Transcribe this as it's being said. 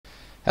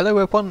Hello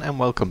everyone and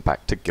welcome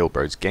back to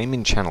GilBroz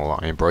gaming channel.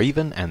 I am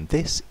Broeven and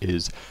this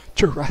is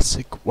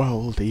Jurassic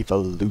World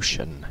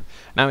Evolution.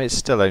 Now it's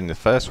still only the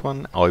first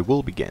one, I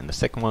will be getting the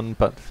second one,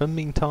 but for the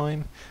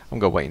meantime I'm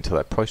going to wait until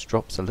that price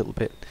drops a little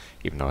bit,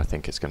 even though I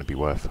think it's going to be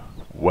worth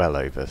well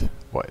over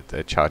what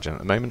they're charging at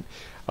the moment.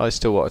 I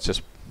still want to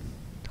just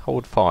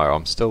hold fire.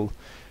 I'm still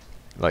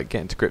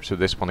getting to grips with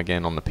this one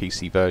again on the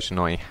PC version.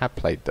 I have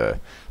played the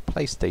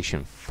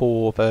PlayStation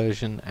 4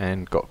 version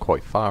and got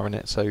quite far in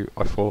it, so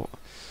I thought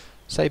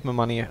save my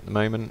money at the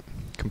moment,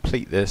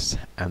 complete this,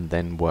 and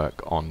then work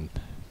on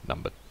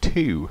number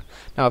 2.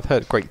 Now I've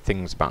heard great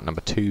things about number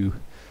 2.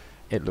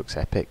 It looks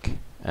epic.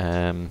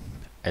 A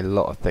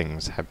lot of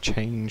things have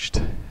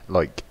changed.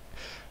 Like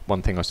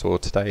one thing I saw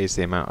today is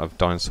the amount of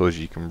dinosaurs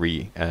you can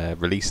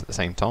release at the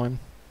same time.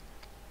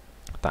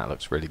 That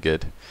looks really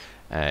good.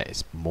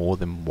 It's more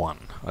than one.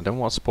 I don't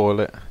want to spoil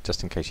it,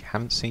 just in case you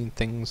haven't seen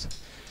things,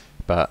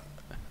 but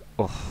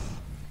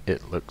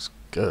it looks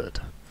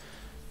good.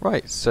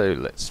 Right, so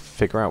let's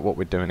figure out what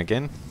we're doing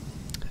again.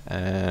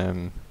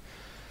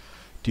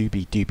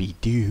 Doobie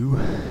doo.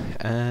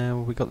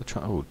 We got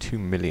the 2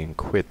 million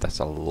quid. That's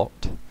a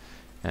lot.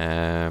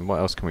 What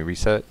else can we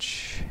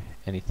research?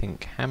 Anything?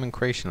 Hammond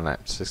Creation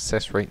Lab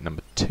success rate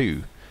number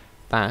 2.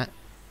 That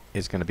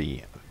is going to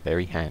be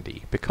very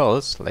handy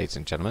because, ladies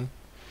and gentlemen,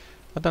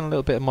 I've done a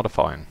little bit of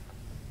modifying.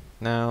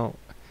 Now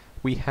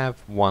we have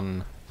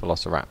one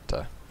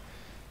velociraptor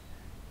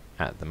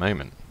at the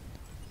moment.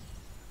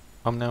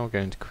 I'm now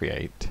going to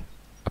create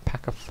a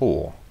pack of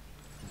 4.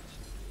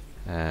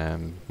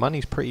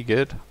 Money's pretty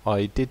good.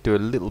 I did do a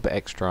little bit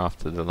extra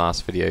after the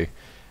last video,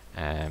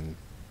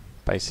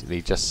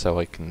 basically just so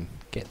I can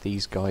get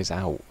these guys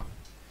out,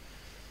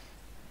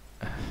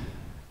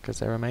 because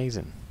they're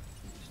amazing.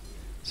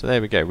 So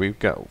there we go, we've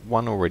got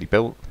one already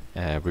built,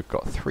 we've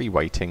got 3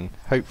 waiting.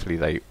 Hopefully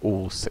they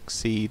all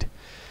succeed.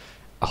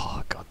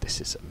 Oh god,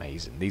 this is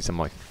amazing. These are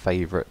my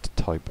favourite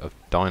type of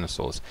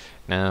dinosaurs.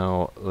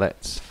 Now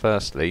let's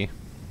firstly,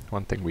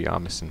 one thing we are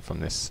missing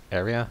from this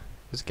area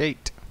is a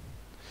gate.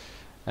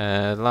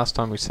 Last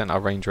time we sent our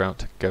ranger out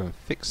to go and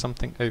fix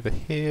something over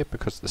here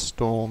because of the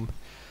storm,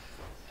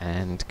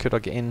 and could I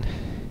get in?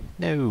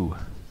 No.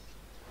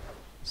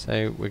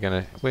 So I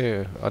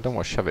don't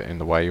want to shove it in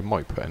the way. We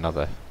might put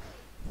another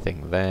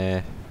thing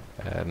there,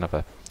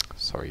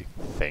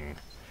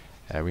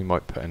 we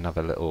might put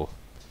another little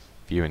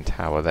viewing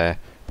tower there,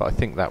 but I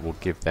think that will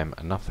give them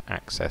enough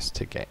access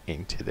to get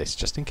into this,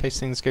 just in case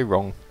things go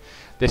wrong.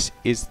 This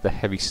is the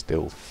heavy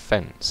steel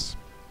fence,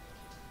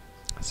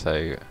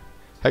 so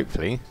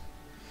hopefully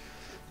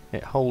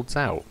it holds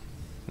out.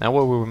 Now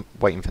while we're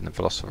waiting for the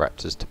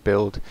velociraptors to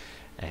build,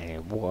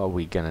 what are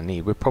we going to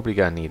need? We're probably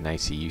going to need an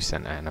ACU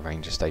centre and a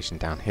ranger station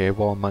down here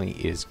while money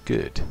is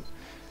good,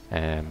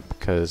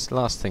 because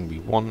last thing we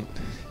want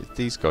is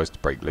these guys to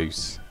break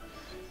loose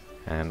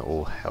and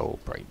all hell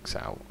breaks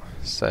out.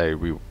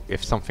 So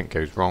if something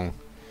goes wrong,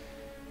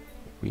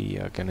 we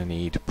are going to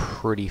need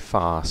pretty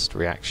fast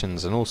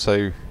reactions, and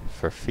also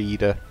for a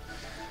feeder,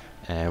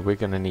 we're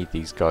going to need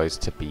these guys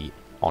to be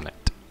on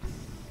it.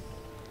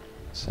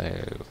 So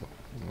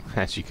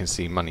as you can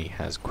see, money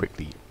has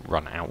quickly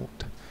run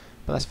out,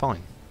 but that's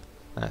fine.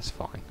 That's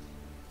fine.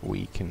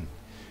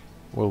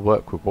 We'll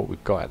work with what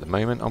we've got at the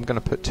moment. I'm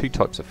going to put 2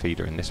 types of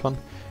feeder in this one.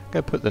 I'm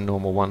going to put the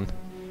normal one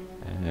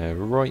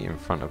right in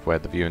front of where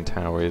the viewing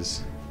tower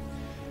is,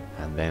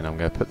 and then I'm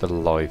going to put the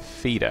live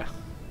feeder,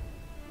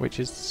 which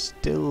is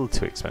still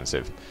too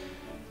expensive,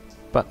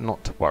 but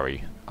not to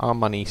worry, our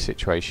money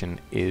situation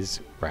is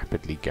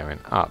rapidly going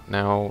up.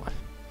 Now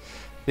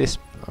the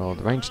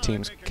ranger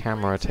team's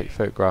camera take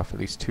photograph at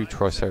least 2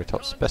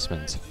 triceratops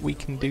specimens. We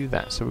can do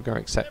that, so we're going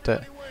to accept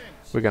it.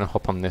 We're going to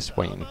hop on this,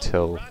 wait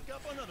until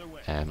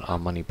our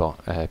money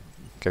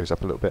goes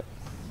up a little bit,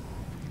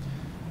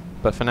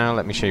 but for now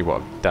let me show you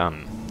what I've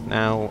done.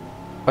 Now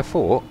I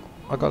thought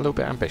I got a little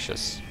bit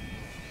ambitious.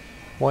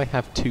 Why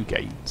have 2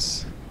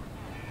 gates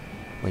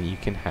when you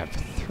can have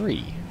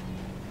 3?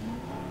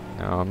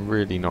 Now I'm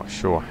really not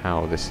sure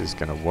how this is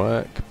going to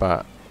work,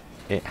 but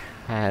it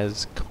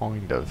has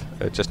kind of.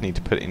 I just need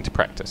to put it into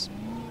practice.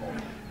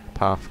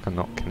 Path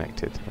not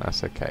connected.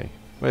 That's okay.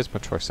 Where's my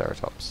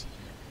triceratops?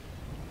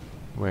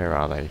 Where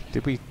are they?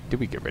 Did we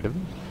get rid of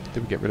them?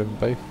 Did we get rid of them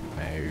both?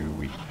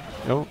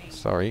 No, oh,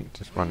 sorry,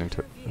 just run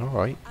into it.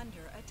 Alright.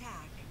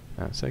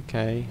 That's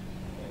okay.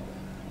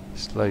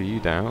 Slow you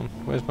down.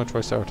 Where's my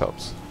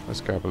triceratops? Let's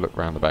go have a look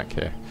around the back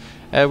here.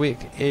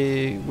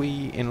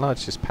 We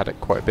enlarged this paddock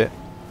quite a bit.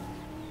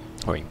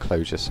 Or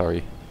enclosure,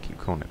 sorry. Keep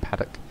calling it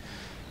paddock.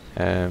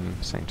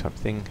 Same type of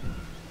thing.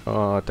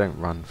 Oh, don't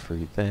run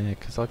through there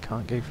because I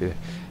can't go through there.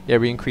 Yeah,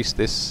 we increased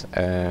this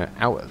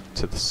out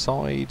to the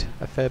side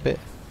a fair bit.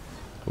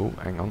 Oh,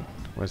 hang on.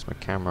 Where's my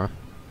camera?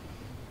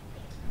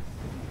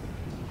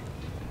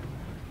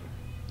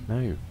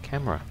 No,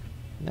 camera.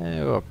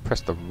 No, I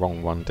pressed the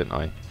wrong one, didn't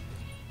I?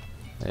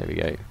 There we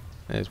go.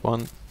 There's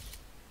one.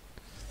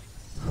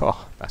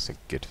 Oh, that's a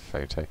good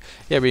photo.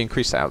 Yeah, we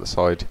increased it out the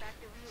side.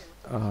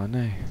 Oh,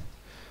 no.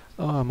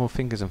 Oh, more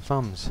fingers and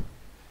thumbs.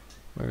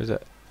 Where is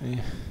it?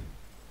 Yeah.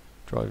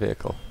 dry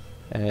vehicle.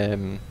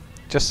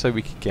 Just so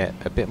we could get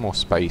a bit more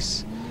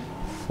space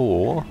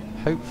for,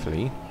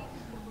 hopefully,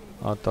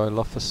 our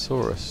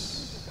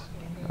Dilophosaurus.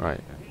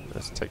 Alright,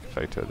 let's take a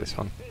photo of this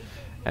one.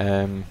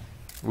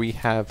 We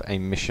have a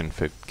mission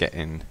for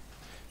getting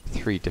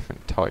 3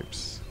 different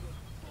types.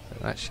 So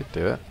that should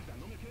do it.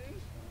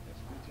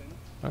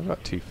 I've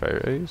got 2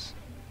 photos.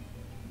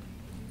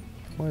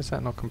 Why is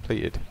that not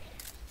completed?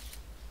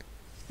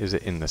 Is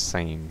it in the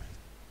same?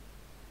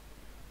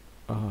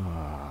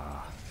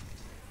 Ah,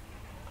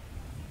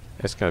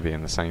 it's going to be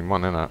in the same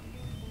one, isn't it?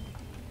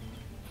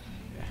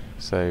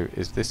 So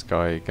is this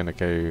guy going to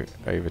go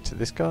over to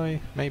this guy?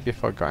 Maybe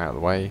if I got out of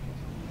the way.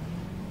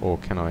 Or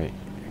can I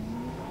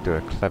do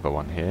a clever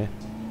one here?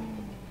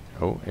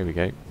 Oh, here we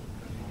go.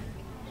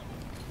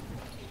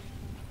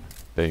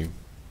 Boom.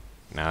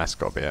 Now that's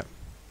got to be it.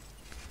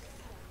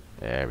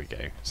 There we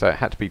go. So it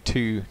had to be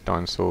 2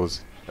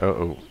 dinosaurs.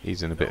 Uh-oh,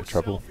 he's in a bit of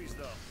trouble.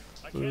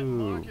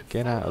 Ooh,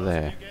 get out of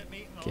there.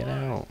 Get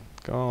out.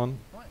 Go on.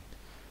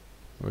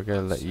 We're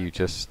going to let you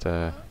just...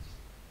 can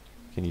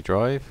you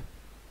drive?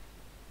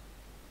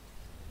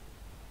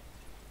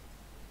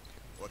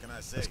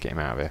 Let's get him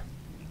out of here.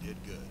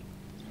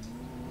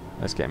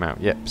 Let's get him out.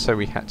 Yep, so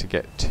we had to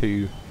get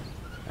 2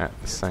 at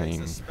the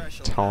same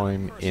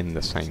time in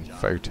the same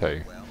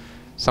photo.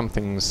 Some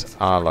things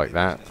are like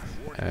that.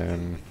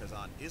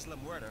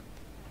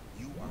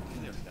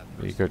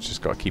 You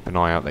just got to keep an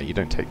eye out that you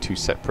don't take 2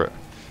 separate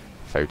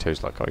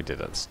photos like I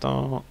did at the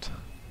start.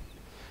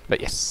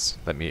 But yes,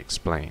 let me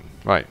explain.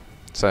 Right,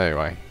 so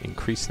I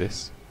increase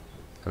this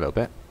a little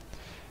bit.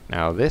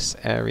 Now this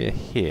area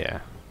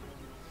here,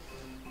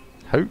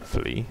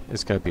 hopefully,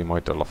 is going to be my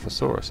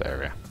Dilophosaurus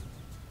area.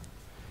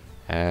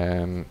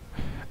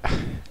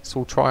 It's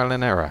all trial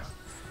and error.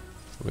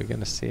 We're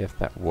going to see if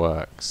that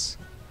works.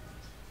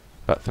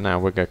 But for now,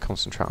 we're going to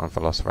concentrate on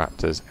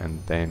velociraptors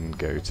and then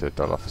go to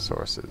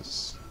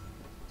Dilophosauruses.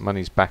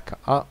 Money's back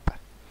up.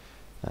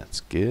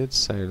 That's good.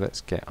 So let's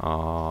get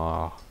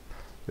our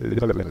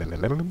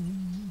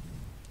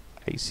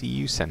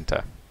ACU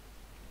center.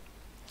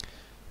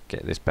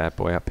 Get this bad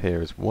boy up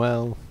here as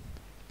well.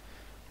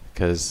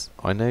 Because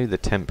I know the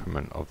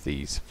temperament of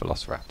these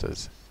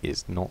velociraptors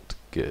is not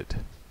good.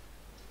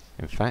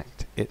 In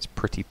fact, it's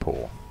pretty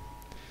poor.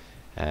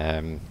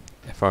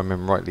 If I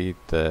remember rightly,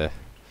 the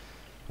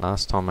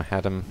last time I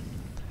had them,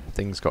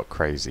 things got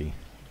crazy.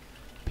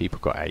 People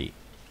got ate.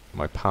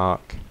 My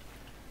park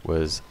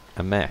was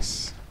a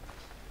mess.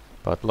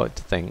 But I'd like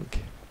to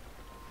think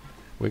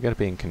we're going to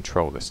be in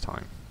control this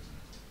time.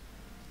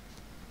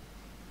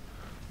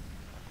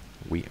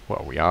 We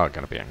are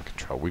going to be in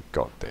control. We've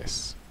got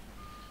this.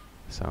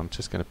 So I'm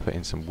just going to put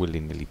in some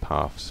willy-nilly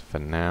paths for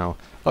now.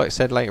 Like I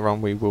said, later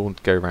on we will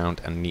go around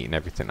and neaten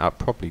everything up,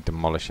 probably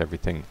demolish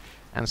everything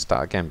and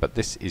start again. But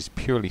this is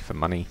purely for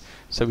money,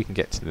 so we can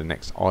get to the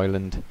next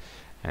island.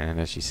 And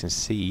as you can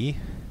see,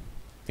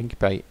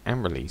 incubate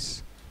and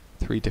release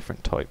 3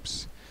 different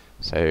types.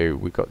 So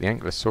we've got the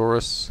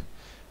Ankylosaurus,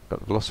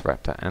 got the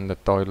Velociraptor and the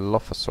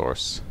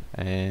Dilophosaurus.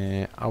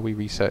 Are we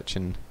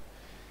researching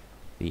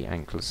the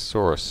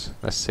Ankylosaurus?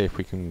 Let's see if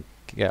we can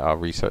get our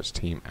research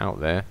team out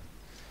there.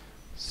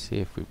 See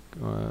if we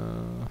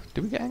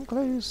do we get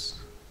ankylos?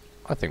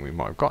 I think we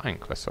might have got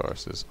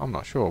ankylosauruses. I'm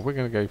not sure. We're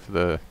going to go for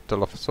the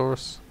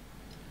Dilophosaurus.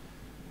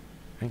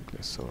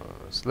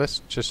 Ankylosaurus. Let's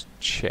just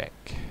check.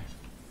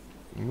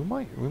 We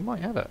might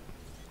have it.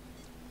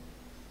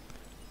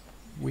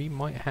 We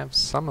might have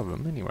some of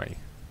them anyway.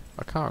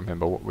 I can't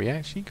remember what we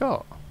actually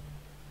got.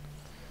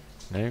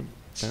 No,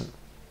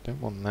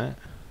 don't want that.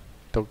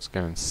 Dog's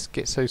going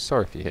schizo.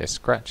 Sorry if you hear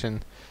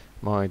scratching.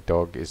 My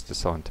dog is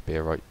designed to be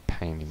a right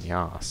pain in the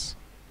arse.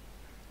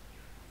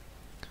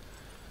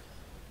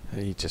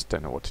 He just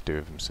don't know what to do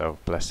with himself,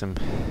 bless him.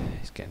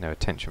 He's getting no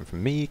attention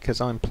from me because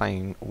I'm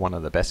playing one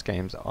of the best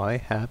games I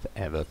have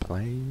ever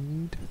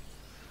played.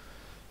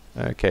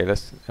 Okay,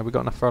 have we got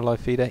enough for our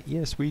live feeder?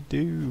 Yes, we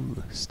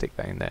do. Stick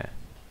that in there.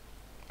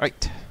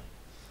 Right.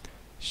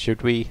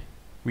 Should we?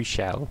 We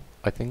shall,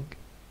 I think.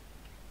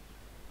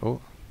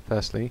 Oh,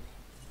 firstly,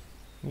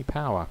 need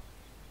power.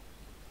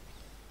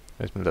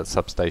 There's my little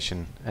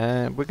substation.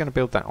 We're going to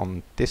build that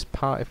on this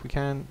part if we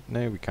can.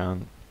 No, we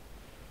can't.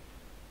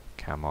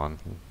 Come on.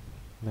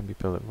 Let me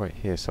build it right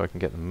here so I can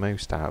get the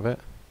most out of it.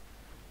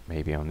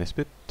 Maybe on this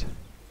bit.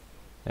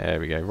 There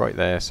we go, right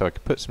there. So I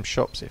can put some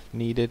shops if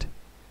needed.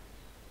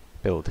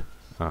 Build.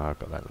 Oh, I've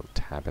got that little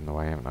tab in the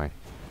way, haven't I?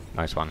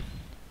 Nice one.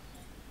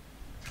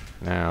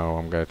 Now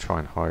I'm going to try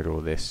and hide all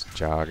this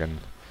jargon.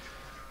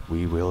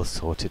 We will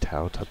sort it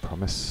out, I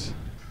promise.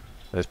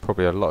 There's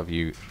probably a lot of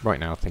you right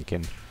now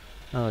thinking,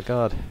 oh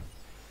god,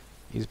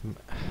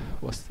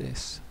 what's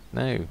this?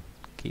 No,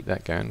 keep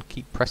that going.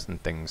 Keep pressing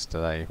things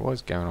today. What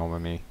is going on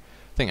with me?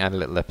 I think I had a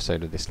little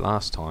episode of this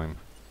last time.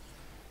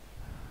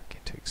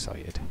 Get too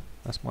excited.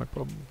 That's my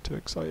problem. Too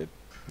excited.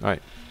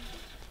 Right.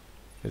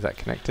 Is that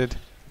connected?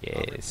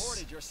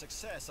 Yes. Your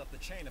success up the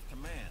chain of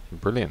command.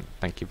 Brilliant.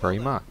 Thank you very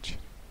much.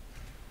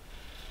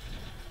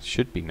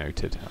 Should be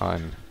noted. I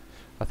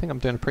think I'm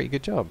doing a pretty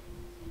good job.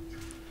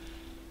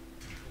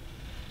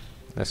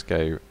 let's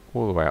go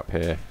all the way up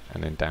here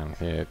and then down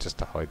here just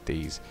to hide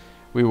these.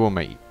 We will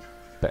make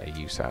better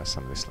use out of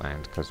some of this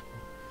land because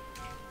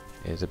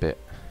it is a bit...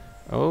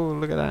 Oh,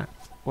 look at that.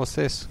 What's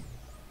this?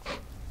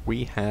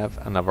 We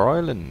have another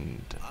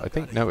island. I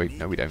think... No, we don't.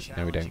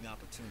 No, we don't.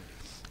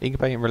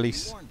 Incubate and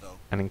release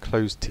and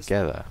enclose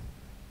together.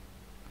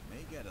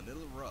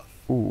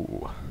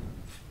 Ooh.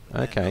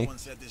 Okay.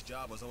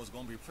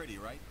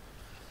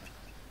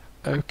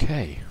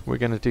 Okay, we're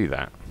going to do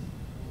that.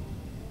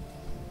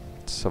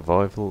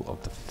 Survival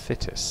of the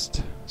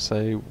fittest.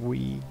 So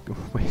we're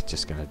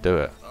just going to do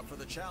it.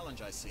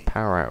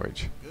 Power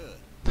outage.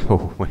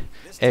 Oh,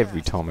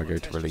 every time I go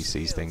to release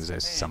these things,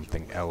 there's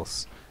something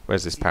else.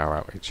 Where's this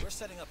power outage?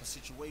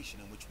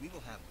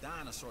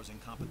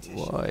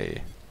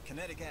 Why?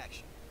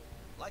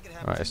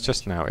 Right, it's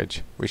just an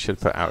outage. We should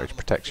put outage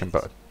protection,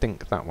 but I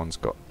think that one's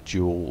got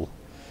dual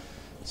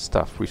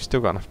stuff. We've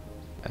still got enough...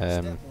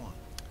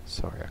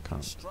 sorry, I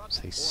can't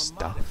say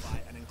stuff.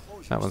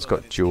 That one's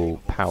got dual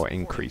power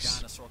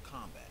increase.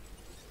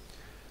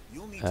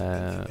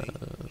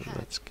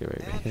 Let's go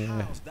over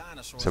here.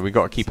 So we've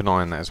got to keep an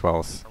eye on that as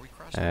well.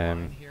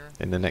 In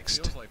the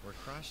next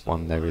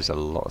one there is a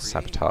lot of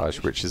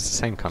sabotage, which is the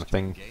same kind of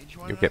thing.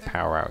 You'll get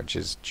power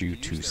outages due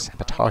to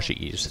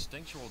sabotages.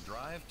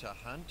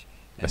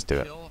 Let's do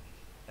it.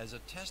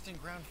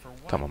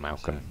 Come on,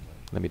 Malcolm.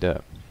 Let me do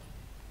it.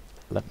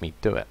 Let me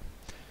do it.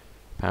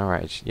 Power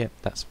outage. Yep,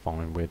 that's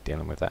fine. We're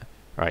dealing with that.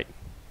 Right.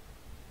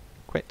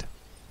 Quit.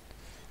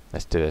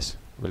 Let's do this.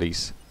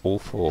 Release all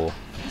 4 of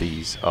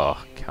these.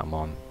 Oh, come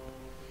on.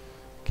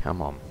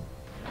 Come on.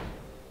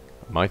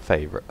 My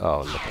favourite.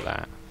 Oh, look at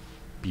that.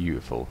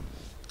 Beautiful.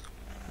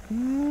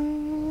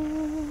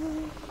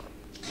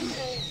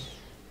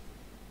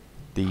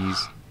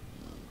 These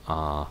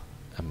are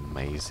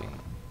amazing.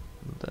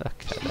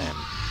 Look at them.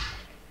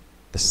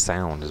 The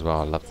sound as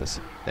well. I love this.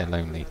 They're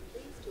lonely.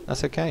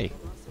 That's okay.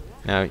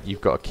 Now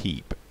you've got to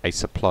keep a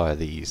supply of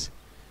these.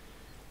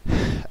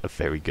 A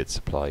very good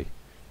supply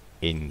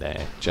in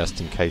there just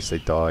in case they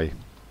die.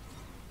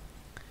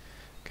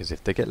 Because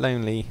if they get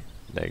lonely,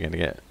 they're going to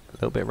get a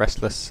little bit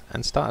restless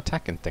and start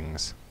attacking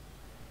things.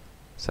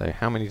 So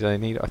how many do they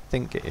need? I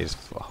think it is...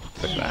 Oh,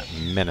 look at that.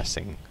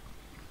 Menacing.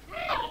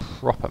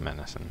 Proper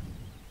menacing.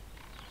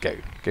 Go.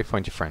 Go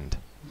find your friend.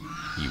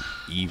 You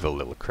evil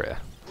little critter.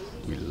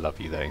 We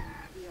love you though.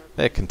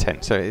 They're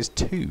content. So it is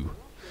 2.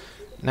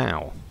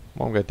 Now,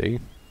 what I'm going to do,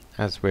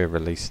 as we're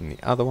releasing the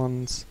other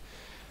ones,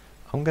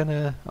 I'm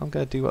gonna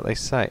do what they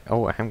say.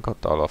 Oh, I haven't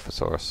got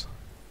Dilophosaurus.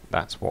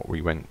 That's what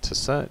we went to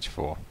search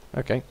for.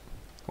 Okay.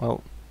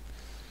 Well,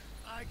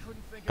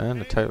 earn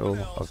a total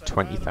of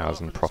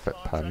 20,000 profit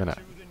per minute.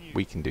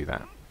 We can do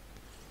that.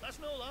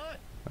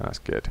 That's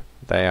good.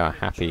 They are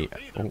happy.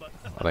 Oh,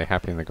 are they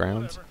happy in the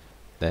grounds?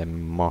 They're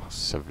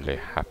massively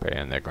happy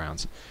in their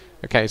grounds.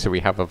 Okay, so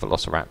we have a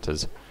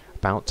velociraptors.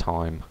 About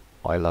time.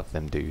 I love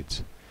them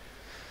dudes.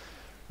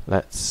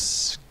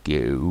 Let's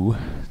go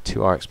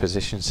to our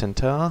exposition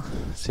center.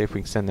 See if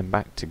we can send them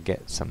back to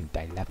get some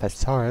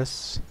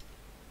Dilophosaurus.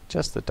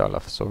 Just the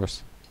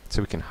Dilophosaurus.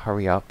 So we can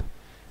hurry up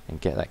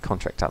and get that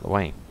contract out of the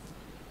way.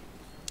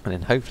 And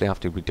then hopefully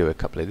after we do a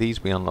couple of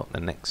these, we unlock the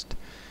next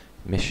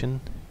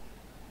mission.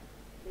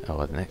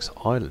 Oh, the next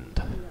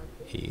island.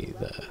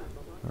 Either.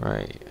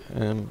 Right.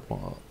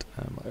 What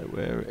am I?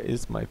 Where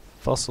is my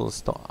fossil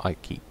stock? I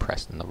keep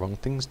pressing the wrong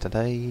things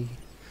today.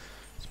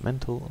 It's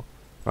mental.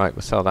 Right,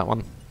 we'll sell that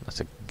one. That's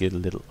a good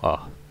little...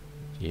 Oh,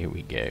 here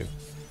we go.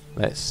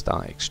 Let's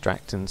start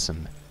extracting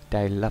some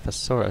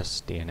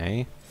Dilophosaurus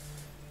DNA.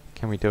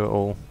 Can we do it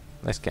all?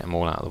 Let's get them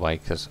all out of the way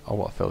because I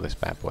want to fill this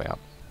bad boy up.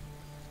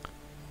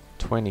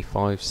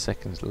 25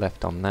 seconds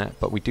left on that,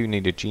 but we do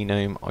need a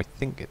genome. I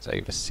think it's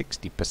over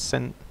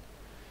 60%.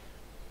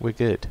 We're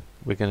good.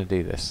 We're going to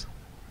do this.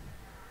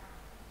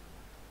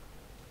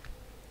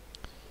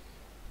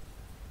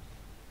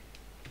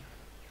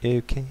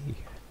 Okay.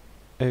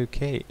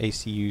 Okay,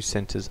 ACU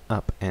centers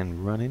up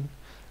and running.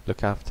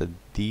 Look after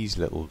these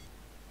little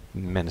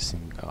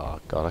menacing...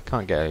 Oh god, I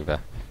can't get over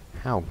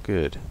how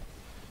good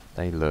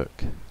they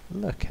look.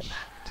 Look at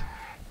that.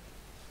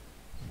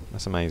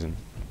 That's amazing.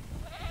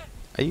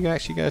 Are you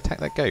actually going to attack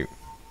that goat?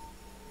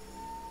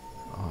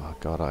 Oh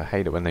god, I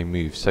hate it when they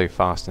move so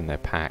fast in their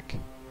pack.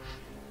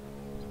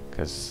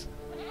 Because,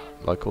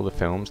 like all the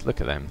films, look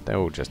at them. They're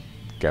all just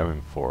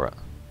going for it.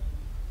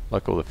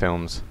 Like all the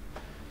films,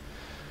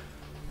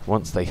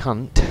 once they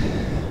hunt,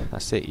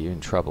 that's it, you're in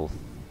trouble.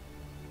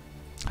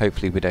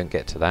 Hopefully we don't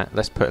get to that.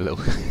 Let's put a little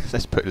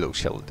let's put a little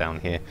shelter down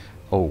here.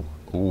 Oh,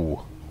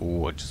 ooh,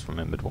 ooh, I just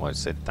remembered why I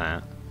said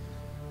that.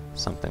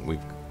 Something we've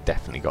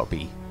definitely got to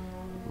be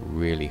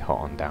really hot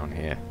on down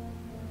here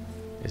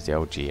is the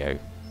old Geo.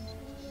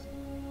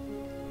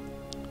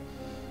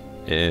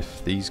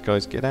 If these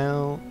guys get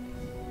out...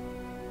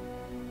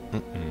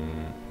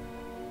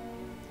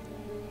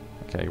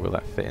 Okay, will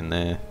that fit in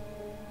there?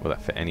 Will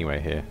that fit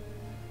anywhere here?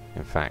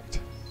 In fact,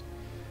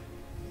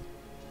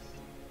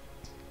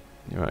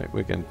 right,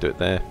 we're going to do it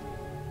there.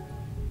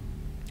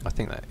 I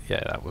think that,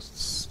 yeah, that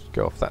was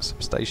go off that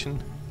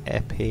substation.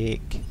 Epic.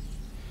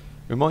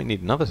 We might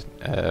need another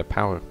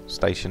power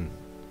station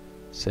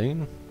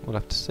soon. We'll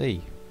have to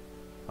see.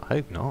 I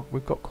hope not.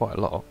 We've got quite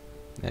a lot.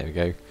 There we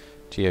go.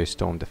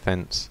 Geostorm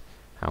defense.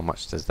 How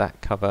much does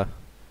that cover?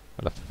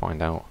 We'll have to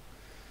find out.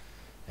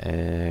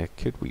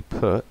 Could we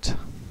put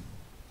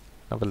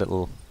another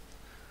little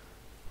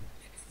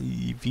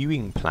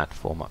viewing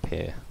platform up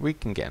here? We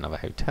can get another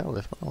hotel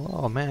as well.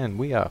 Oh man,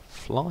 we are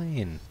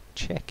flying.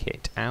 Check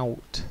it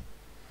out.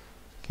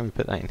 Can we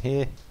put that in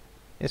here?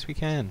 Yes, we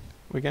can.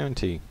 We're going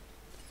to.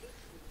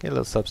 Get a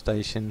little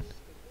substation.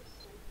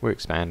 We're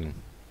expanding.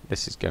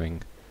 This is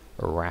going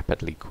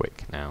rapidly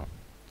quick now.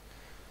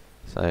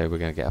 So we're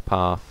going to get a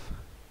path.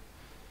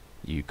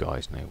 You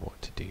guys know what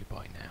to do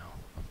by now.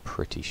 I'm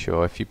pretty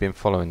sure. If you've been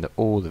following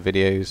all the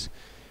videos,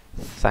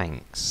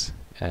 thanks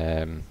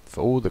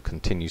for all the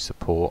continued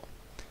support.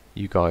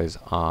 You guys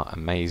are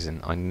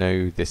amazing. I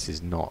know this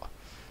is not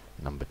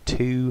number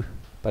 2,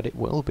 but it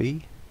will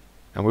be.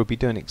 And we'll be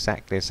doing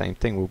exactly the same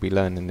thing. We'll be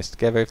learning this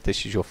together. If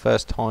this is your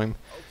first time,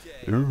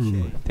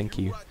 thank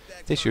you.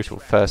 If this is your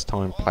first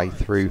time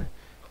playthrough,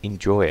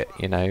 enjoy it.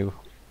 You know,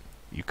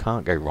 you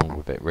can't go wrong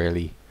with it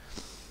really.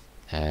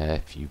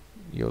 If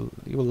you'll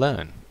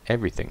learn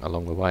everything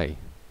along the way.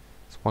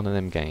 It's one of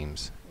them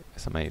games.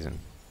 It's amazing,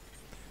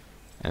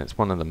 and it's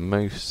one of the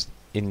most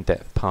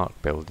in-depth park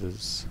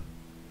builders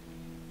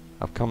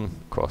I've come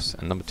across.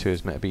 And number 2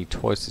 is meant to be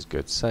twice as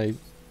good. So,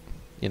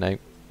 you know,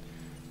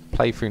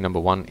 play through number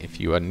 1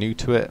 if you are new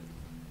to it.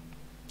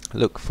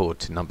 Look forward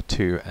to number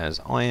 2 as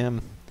I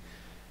am,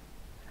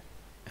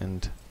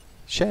 and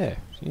share.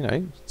 You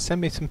know,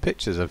 send me some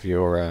pictures of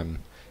your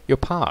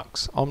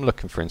parks. I'm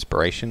looking for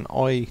inspiration.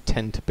 I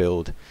tend to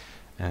build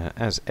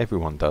as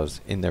everyone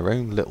does in their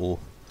own little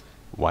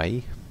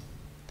way,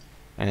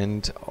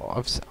 and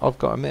I've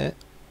got to admit,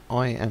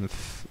 I am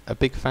a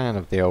big fan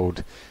of the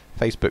old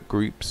Facebook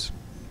groups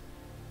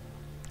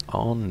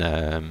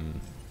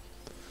on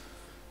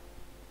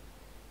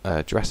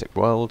Jurassic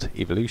World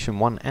Evolution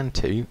 1 and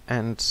 2,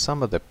 and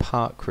some of the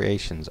park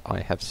creations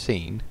I have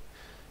seen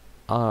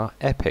are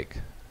epic.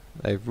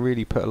 They've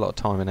really put a lot of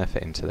time and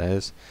effort into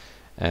theirs.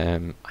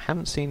 I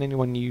haven't seen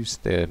anyone use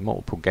the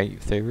multiple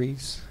gate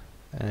theories,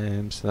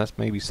 so that's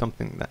maybe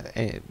something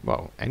that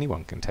well,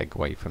 anyone can take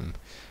away from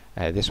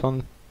this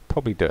one.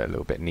 Probably do it a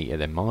little bit neater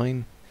than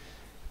mine,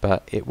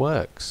 but it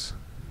works.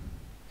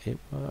 It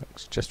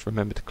works. Just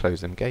remember to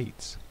close them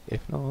gates.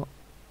 If not,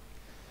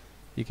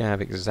 you can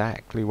have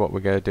exactly what we're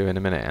going to do in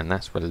a minute, and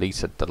that's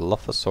release a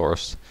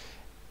Dilophosaurus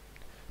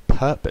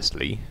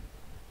purposely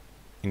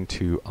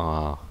into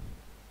our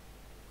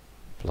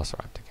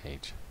velociraptor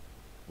cage,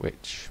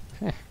 which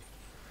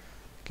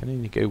can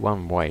only go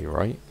one way,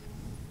 right?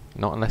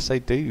 Not unless they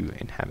do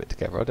inhabit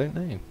together. I don't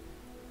know.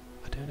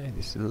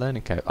 This is a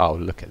learning curve. Oh,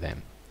 look at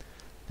them.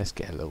 Let's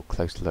get a little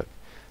close look.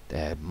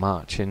 They're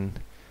marching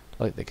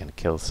like they're going to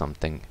kill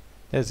something.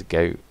 There's a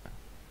goat.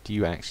 Do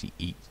you actually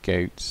eat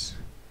goats?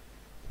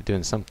 They're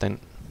doing something.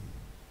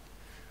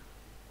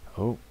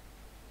 Oh,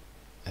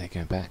 they're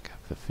going back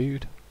for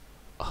food.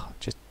 Oh,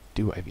 just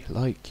do whatever you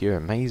like. You're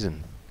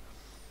amazing.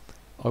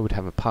 I would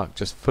have a park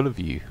just full of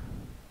you.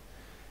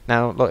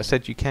 Now, like I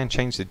said, you can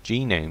change the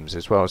genomes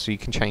as well, so you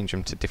can change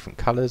them to different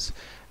colours.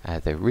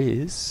 There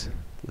is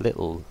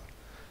little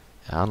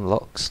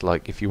unlocks,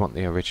 like if you want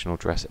the original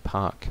Jurassic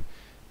Park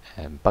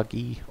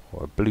buggy,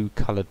 or a blue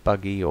coloured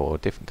buggy, or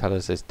different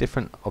colours. There's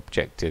different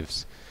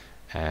objectives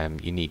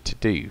you need to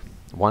do.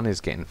 One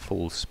is getting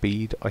full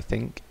speed, I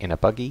think, in a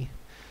buggy.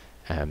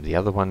 The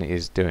other one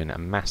is doing a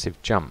massive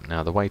jump.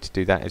 Now the way to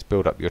do that is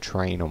build up your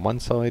terrain on one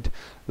side,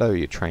 lower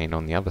your terrain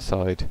on the other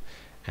side,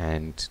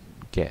 and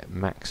get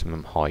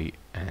maximum height,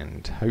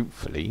 and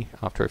hopefully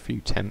after a few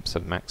attempts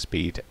of max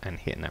speed and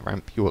hitting that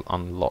ramp, you will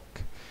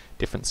unlock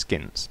different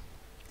skins.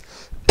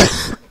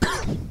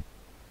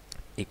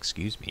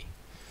 Excuse me.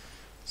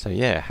 So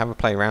yeah, have a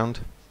play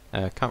around.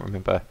 Can't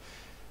remember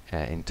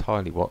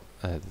entirely what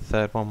the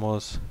third one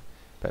was,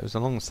 but it was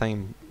along the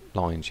same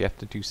lines. You have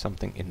to do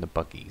something in the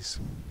buggies.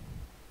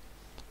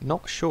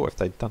 Not sure if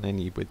they've done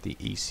any with the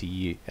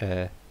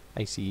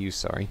ACU,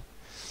 sorry.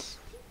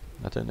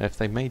 I don't know if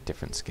they made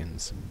different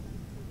skins.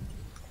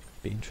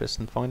 Be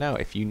interesting to find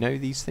out. If you know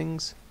these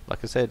things, like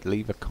I said,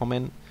 leave a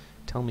comment,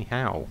 tell me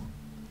how,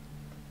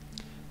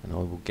 and I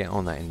will get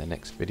on that in the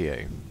next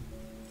video.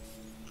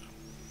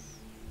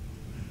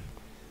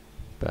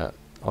 But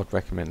I'd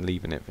recommend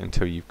leaving it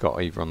until you've got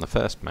either on the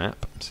first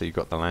map, so you've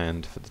got the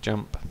land for the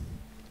jump,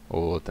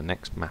 or the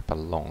next map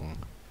along,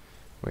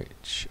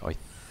 which I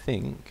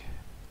think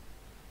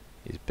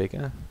is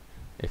bigger.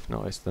 If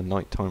not, it's the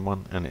nighttime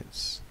one, and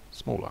it's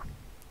smaller.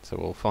 So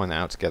we'll find that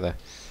out together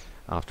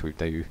after we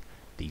do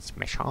these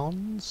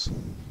missions.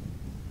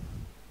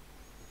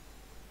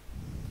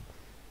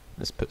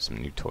 Let's put some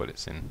new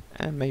toilets in,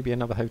 and maybe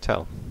another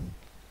hotel.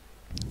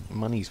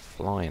 Money's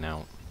flying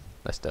out.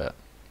 Let's do it.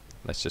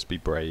 Let's just be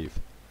brave.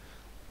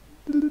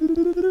 Can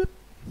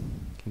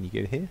you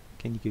go here?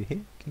 Can you go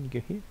here? Can you go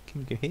here?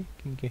 Can you go here?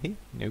 Can you go here?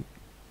 Nope.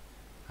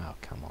 Oh,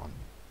 come on.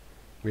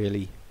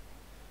 Really?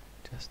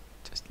 Just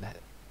let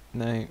it.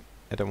 No,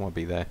 I don't want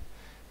to be there.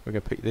 We're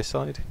going to put you this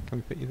side. Can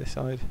we put you this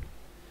side?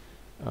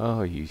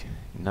 Oh, you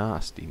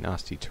nasty,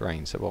 nasty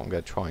terrain. So what I'm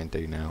going to try and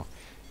do now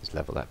is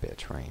level that bit of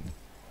terrain.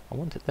 I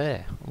want it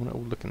there. I want it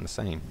all looking the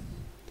same.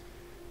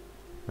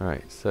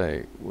 Right,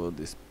 so will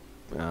this...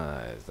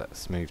 is that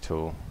smooth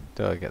tool?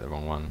 Did I get the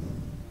wrong one?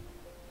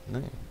 No,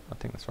 I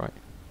think that's right.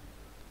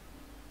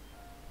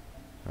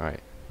 Right,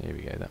 here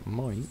we go. That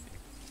might...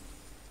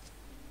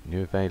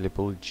 New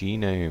available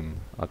genome.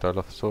 Our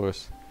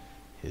Dilophosaurus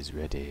is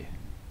ready.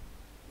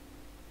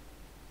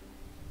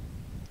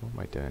 What am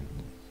I doing?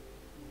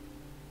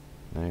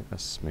 No,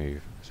 that's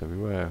smooth. So we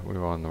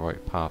were on the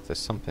right path. There's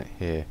something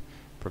here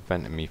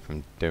preventing me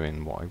from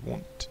doing what I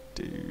want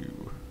to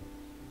do.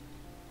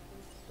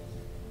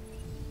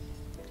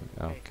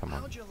 Oh, come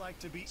on.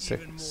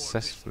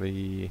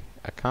 Successfully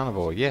a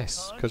carnivore,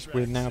 yes, because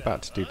we're now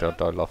about to do the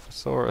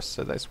Dilophosaurus,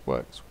 so this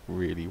works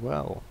really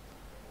well.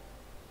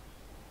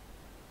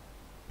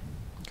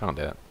 Can't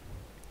do it.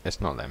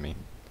 It's not letting me.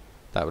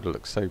 That would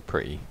look so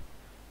pretty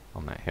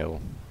on that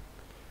hill.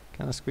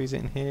 Can I squeeze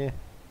it in here?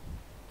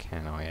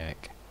 Can I,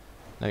 heck?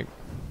 Nope.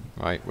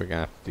 Right, we're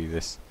going to have to do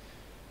this.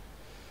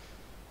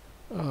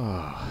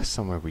 Oh,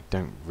 somewhere we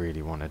don't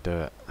really want to do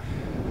it.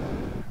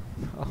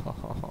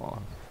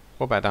 Oh.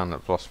 What about down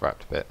at the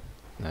velociraptor bit?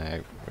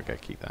 No, we're going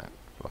to keep that.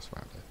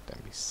 Velociraptor,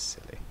 don't be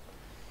silly.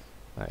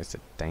 That is a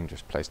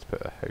dangerous place to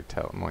put a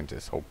hotel. Mind you,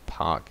 this whole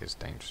park is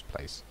a dangerous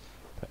place.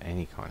 Put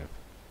any kind of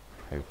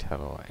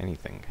hotel or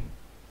anything.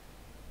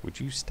 Would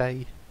you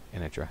stay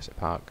in a Jurassic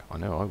Park? I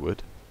know I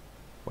would.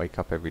 Wake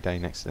up every day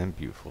next to them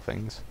beautiful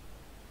things.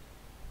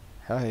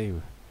 Hey,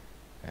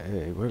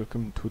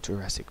 welcome to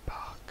Jurassic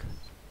Park.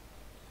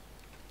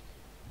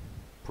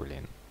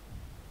 Brilliant.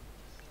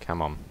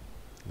 Come on,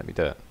 let me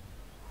do it.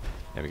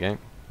 There we go.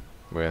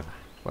 We'll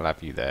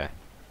have you there.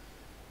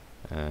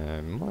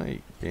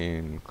 Might be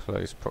in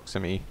close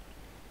proximity.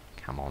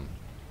 Come on.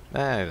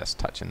 There, that's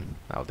touching.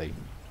 That'll do.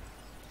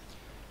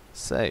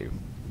 So,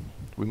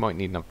 we might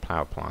need another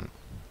power plant.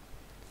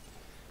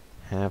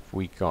 Have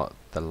we got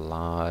the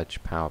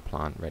large power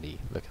plant ready?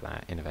 Look at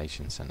that,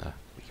 innovation center.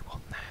 We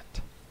want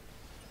that.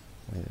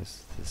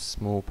 There's the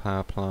small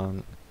power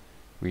plant.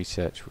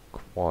 Research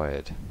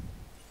required.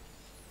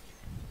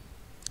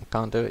 I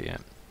can't do it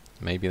yet.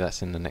 Maybe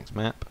that's in the next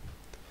map.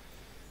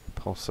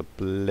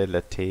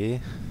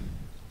 Possibility.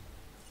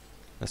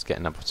 Let's get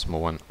another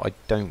small one. I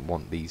don't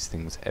want these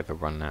things ever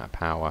run out of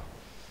power.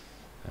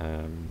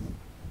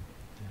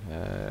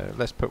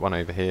 Let's put one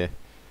over here,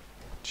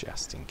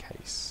 just in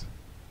case.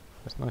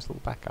 That's a nice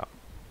little backup.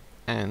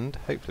 And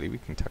hopefully we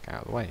can tuck it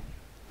out of the way.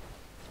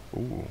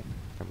 Ooh,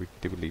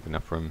 did we leave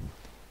enough room?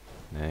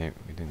 No,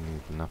 we didn't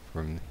leave enough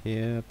room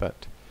here,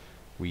 but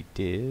we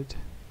did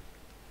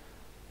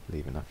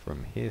leave enough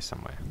room here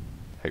somewhere.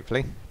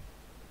 Hopefully.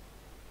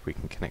 We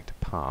can connect a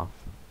path.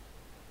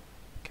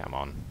 Come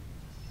on.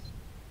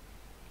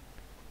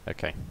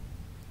 Okay.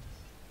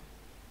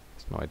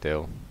 It's not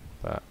ideal,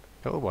 but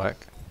it'll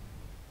work.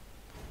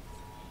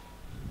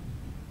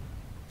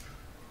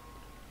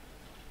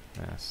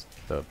 That's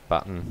the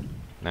button.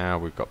 Now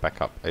we've got back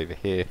up over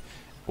here.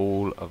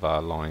 All of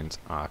our lines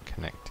are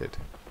connected,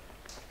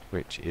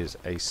 which is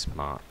a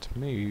smart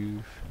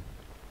move.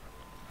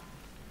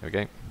 There we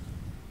go.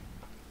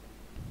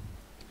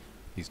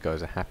 These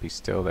guys are happy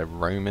still. They're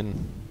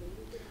roaming.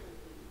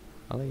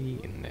 Are they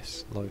eating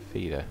this live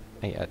feeder?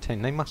 8 out of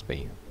 10. They must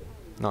be.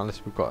 Not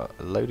unless we've got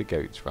a load of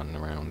goats running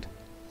around.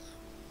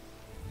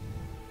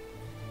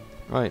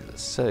 Right,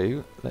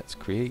 so let's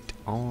create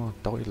our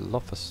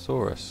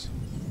Dilophosaurus.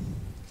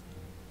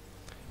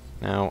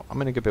 Now, I'm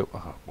going to go build...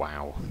 Oh,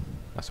 wow.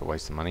 That's a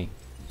waste of money.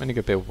 I'm going to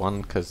go build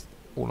one because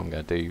all I'm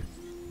going to do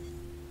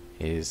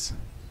is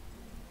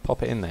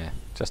pop it in there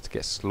just to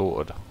get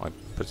slaughtered, I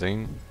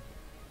presume.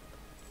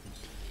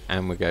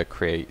 And we're going to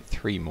create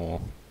 3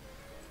 more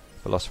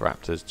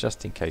velociraptors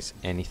just in case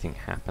anything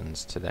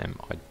happens to them.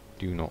 I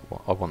do not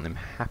want... I want them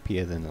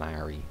happier than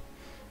Larry.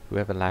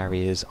 Whoever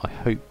Larry is, I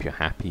hope you're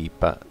happy,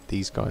 but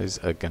these guys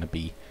are going to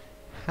be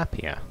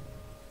happier.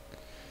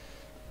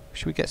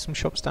 Should we get some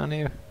shops down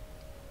here?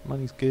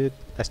 Money's good.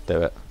 Let's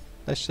do it.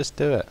 Let's just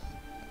do it.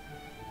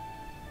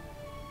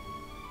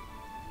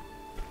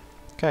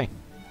 Okay.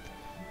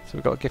 So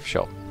we've got a gift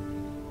shop.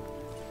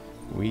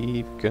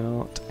 We've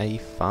got a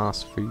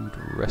fast food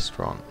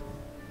restaurant.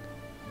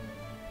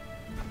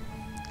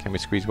 Can we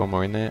squeeze one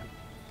more in there?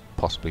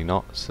 Possibly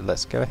not. So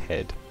let's go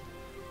ahead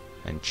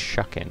and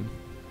chuck in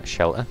a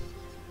shelter,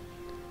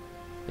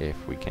 if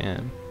we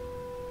can.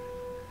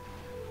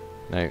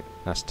 No,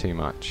 that's too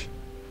much.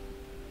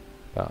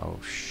 But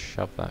I'll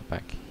shove that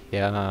back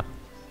here.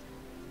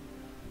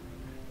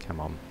 Come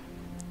on.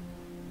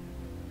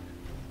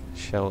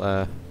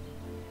 Shelter.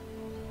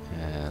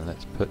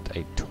 Let's put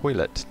a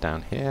toilet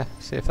down here.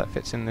 See if that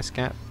fits in this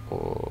gap,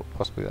 or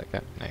possibly that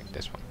gap. No,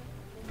 this one.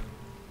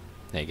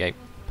 There you go.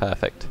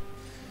 Perfect.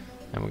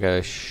 And we'll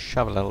go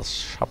shove a little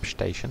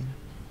substation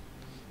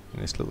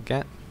in this little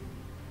gap.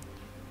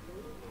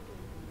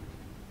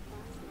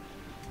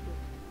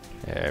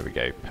 There we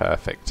go,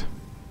 perfect.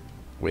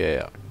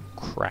 We're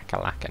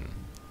crack-a-lacking.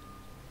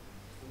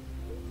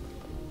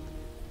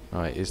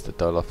 Right, is the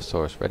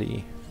Dilophosaurus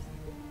ready?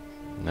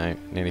 No,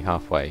 nearly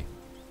halfway.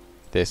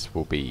 This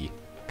will be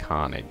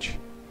carnage.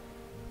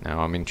 Now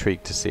I'm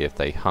intrigued to see if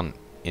they hunt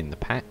in the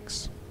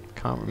packs.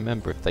 Can't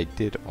remember if they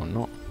did or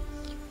not.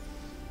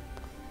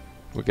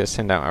 We're going to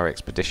send out our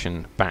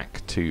expedition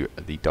back to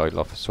the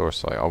Dilophosaurus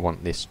site. I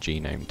want this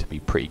genome to be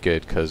pretty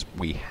good because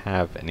we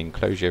have an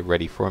enclosure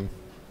ready for him.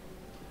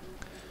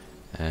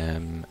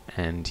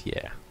 And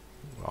yeah,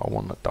 I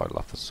want a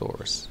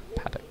Dilophosaurus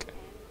paddock.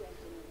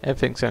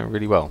 Everything's going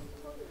really well.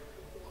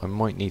 I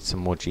might need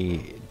some more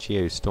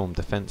Geostorm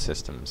defense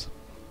systems.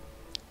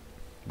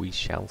 We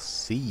shall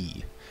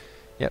see.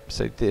 Yep,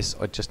 so this,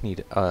 I just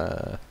need,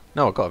 no,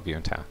 I've got a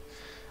viewing tower.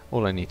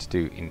 All I need to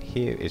do in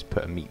here is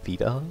put a meat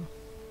feeder.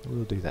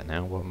 We'll do that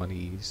now while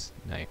money's,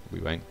 no, we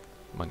won't,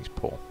 money's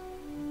poor.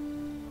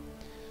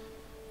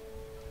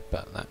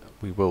 But that,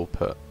 we will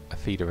put a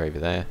feeder over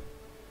there.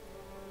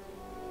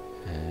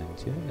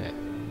 And yeah,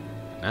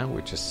 now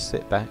we'll just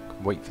sit back,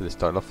 wait for this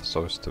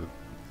Dilophosaurus to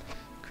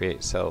create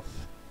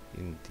itself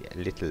in the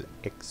little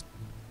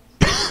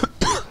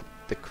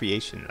the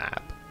creation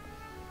lab.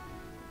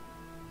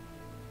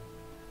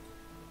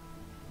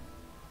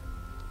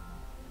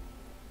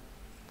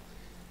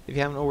 If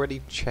you haven't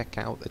already, check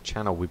out the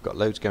channel. We've got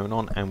loads going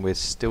on and we've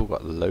still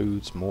got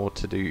loads more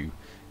to do.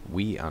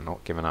 We are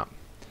not giving up.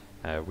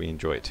 We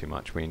enjoy it too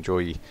much. We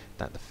enjoy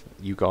that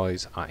you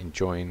guys are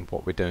enjoying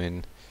what we're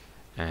doing,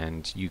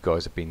 and you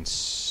guys have been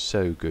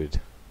so good.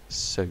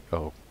 So,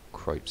 oh,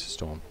 cripes,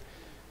 storm.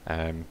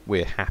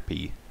 We're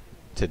happy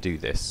to do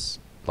this,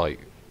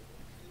 like,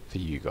 for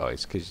you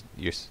guys, because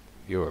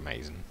you're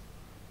amazing.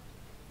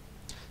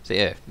 So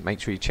yeah, make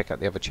sure you check out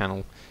the other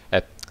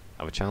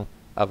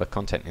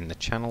content in the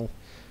channel.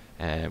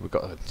 We've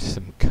got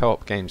some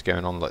co-op games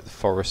going on, like The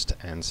Forest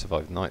and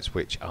Survive Nights,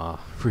 which are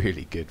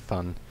really good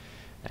fun.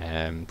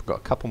 We've got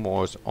a couple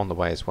more on the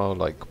way as well,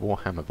 like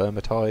Warhammer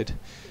Vermintide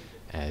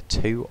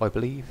 2, I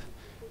believe,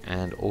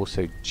 and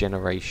also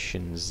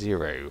Generation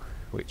Zero,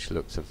 which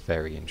looks a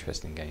very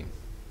interesting game.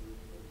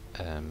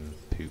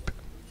 Poop.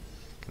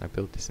 Can I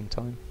build this in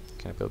time?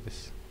 Can I build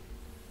this?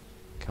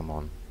 Come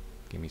on,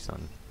 give me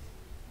some.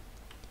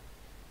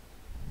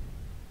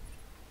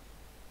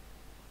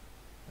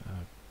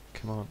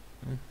 Come on.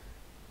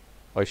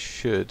 I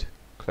should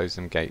close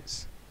them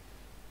gates,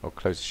 or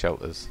close the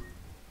shelters,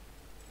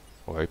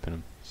 or open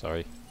them.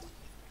 Sorry.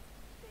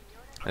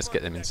 Let's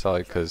get them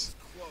inside, because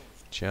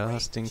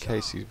just in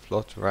case these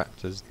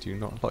velociraptors do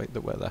not like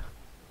the weather.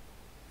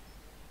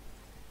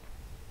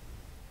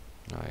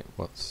 Right,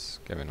 what's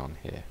going on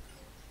here?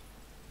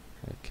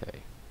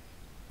 Okay.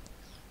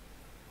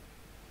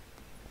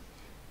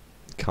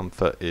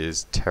 Comfort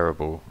is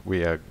terrible.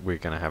 We're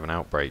going to have an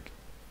outbreak.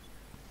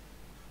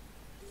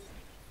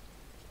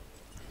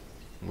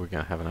 We're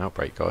going to have an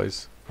outbreak,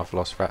 guys, of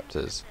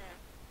velociraptors.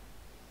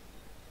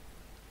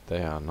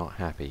 They are not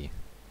happy.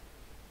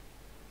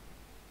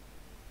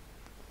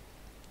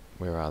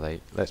 Where are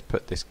they? Let's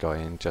put this guy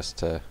in just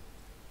to...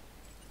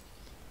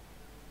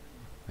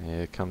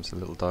 Here comes the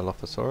little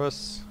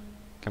Dilophosaurus.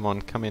 Come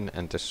on, come in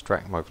and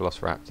distract my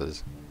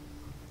velociraptors.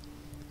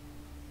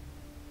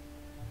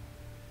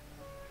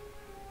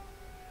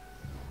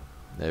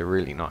 They're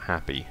really not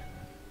happy.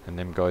 And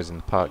them guys in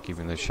the park,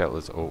 even though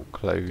shelters are all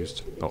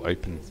closed or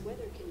open.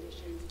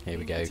 Here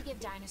we go. We need to give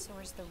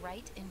dinosaurs the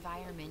right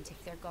environment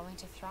if they're going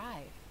to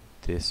thrive.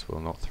 This will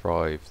not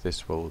thrive.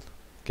 This will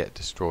get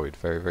destroyed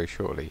very, very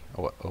shortly.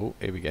 Oh,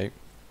 here we go.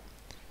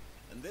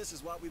 And this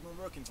is what we've been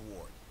working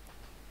toward.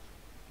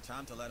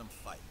 Time to let them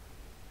fight.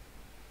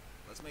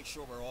 Let's make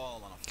sure we're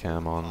all on a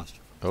come on.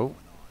 Oh,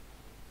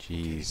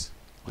 jeez.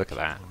 Look at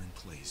that.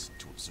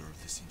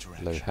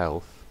 Low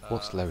health.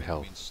 What's low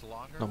health?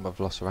 Not my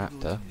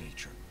velociraptor.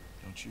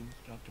 Don't you,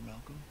 Dr.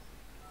 Malcolm?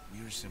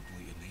 We are simply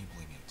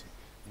enabling it.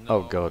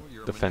 Oh god,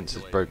 the fence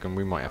is broken.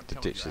 We might have to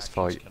ditch this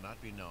fight.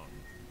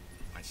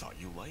 I thought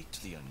you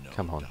liked the unknown,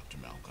 come on, Dr.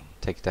 Malcolm.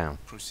 take it down.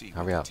 Proceed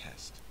hurry up.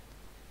 Test.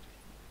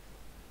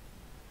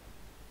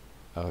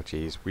 Oh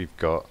jeez, we've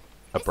got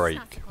a break.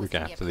 We're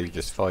going to have to leave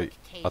this fight.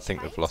 I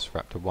think the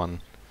velociraptor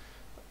won.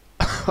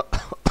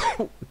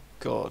 Oh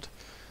god.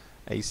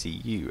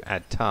 ACU,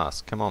 add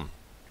task, come on.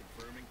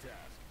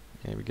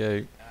 Here we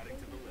go.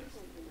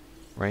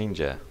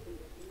 Ranger.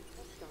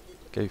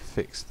 Go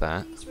fix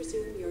that.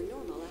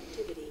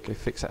 Go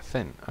fix that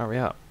fence. Hurry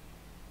up.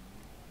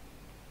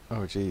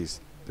 Oh jeez,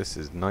 this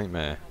is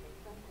nightmare.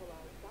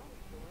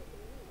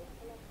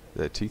 Are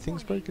there two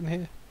things broken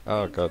here?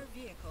 Oh god.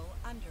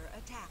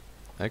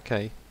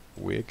 Okay,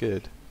 we're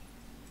good.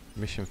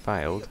 Mission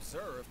failed.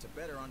 Observe to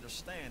better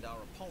understand our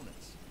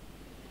opponents.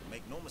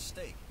 Make no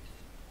mistake,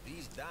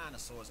 these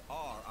dinosaurs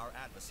are our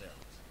adversaries.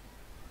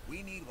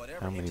 We need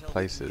whatever how many intel we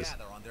places? can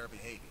gather on their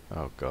behavior.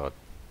 Oh god.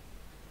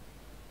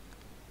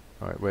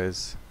 Alright,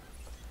 where's...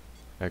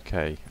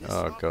 Okay,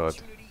 oh god.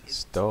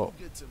 Stop.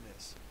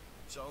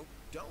 So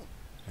don't.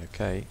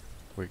 Okay,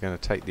 we're going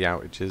to take the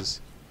outages.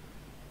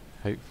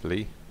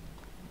 Hopefully.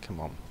 Come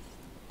on.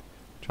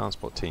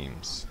 Transport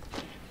teams.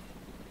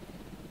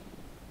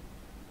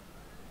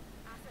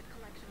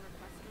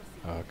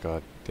 Oh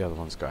god, the other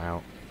one's got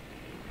out.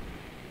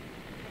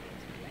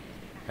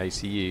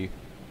 ACU,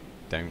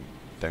 don't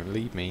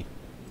leave me.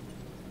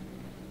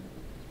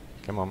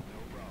 Come on.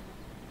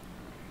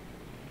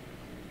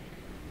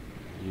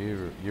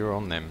 You're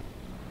on them.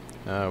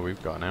 Oh,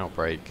 we've got an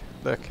outbreak.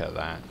 Look at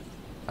that.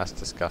 That's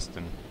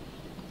disgusting.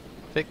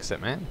 Fix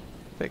it, man.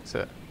 Fix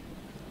it.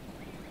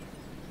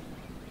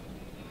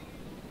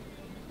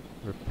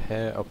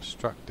 Repair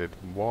obstructed.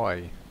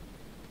 Why?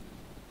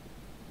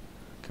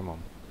 Come on.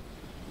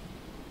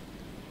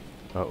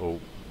 Uh-oh.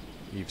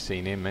 You've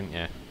seen him, haven't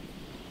you?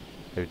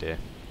 Oh dear.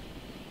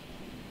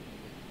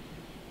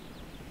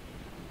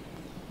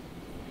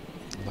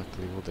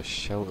 Luckily all the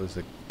shelters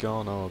are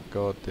gone. Oh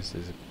god, this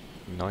is a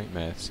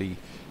nightmare. See,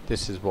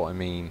 this is what I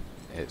mean.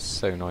 It's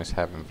so nice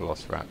having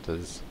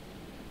velociraptors.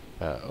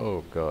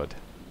 Oh god.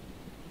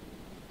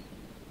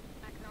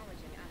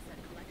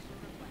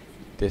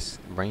 This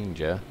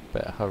ranger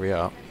better hurry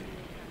up.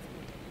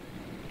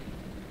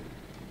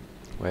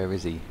 Where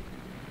is he?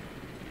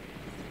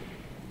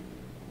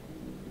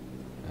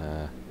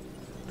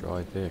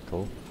 Drive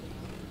vehicle.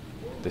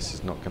 This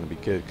is not going to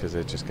be good because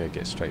they're just going to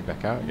get straight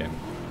back out again.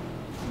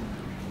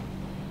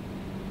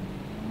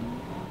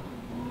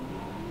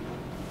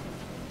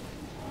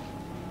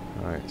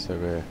 Alright, so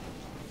we're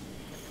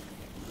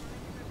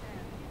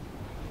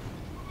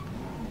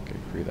go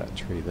through that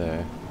tree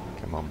there.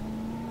 Come on.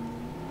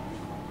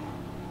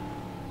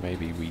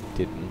 Maybe we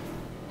didn't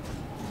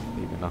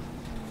leave enough.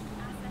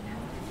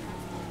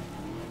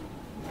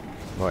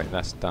 Right,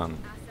 that's done.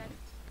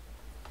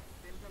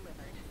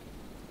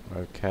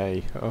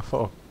 Okay.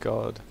 Oh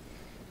god.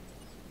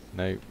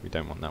 No, we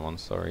don't want that one,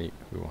 sorry.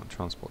 We want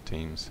transport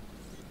teams.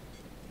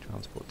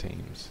 Transport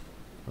teams.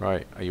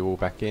 Right, are you all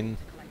back in?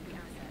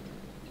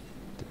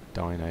 The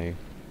dino.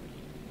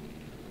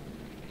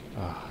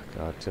 Oh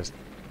god, just...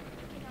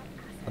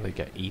 Are they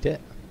gonna eat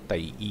it?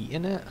 They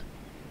eating it?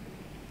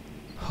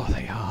 Oh,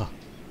 they are.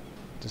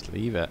 Just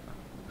leave it.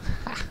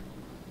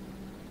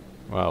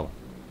 Well,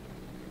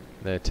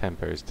 their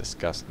temper is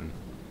disgusting.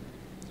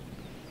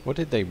 What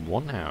did they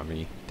want out of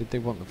me? Did they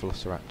want the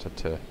velociraptor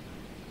to...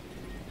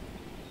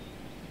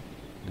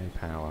 No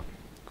power.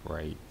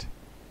 Great.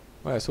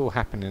 Well, it's all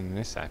happening in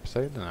this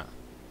episode, isn't it?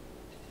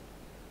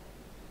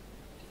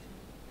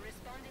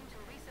 Responding to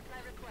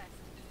resupply request.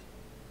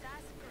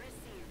 Task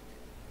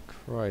received.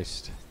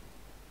 Christ.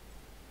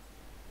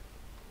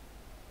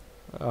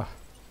 Ugh.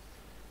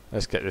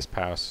 Let's get this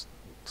power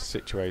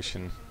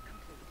situation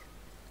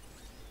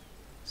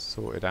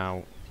sorted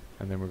out,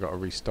 and then we've got to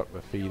restock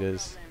the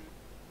feeders.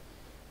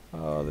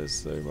 Oh, there's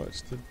so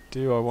much to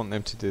do. I want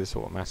them to do this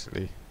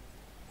automatically.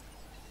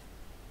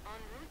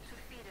 En route to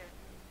feeder.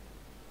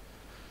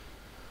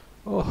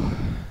 Oh,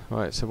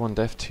 right. So 1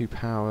 death, 2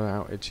 power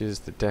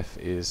outages. The death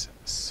is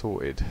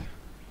sorted.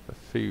 The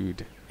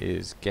food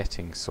is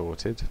getting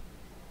sorted.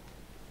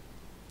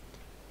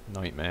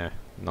 Nightmare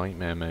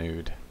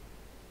mode.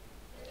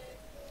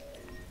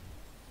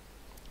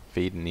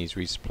 Feeding needs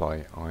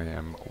resupply. I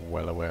am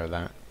well aware of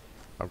that.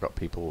 I've got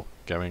people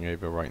going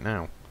over right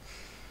now.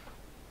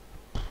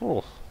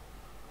 Oh.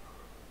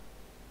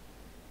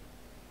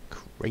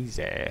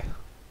 Crazy.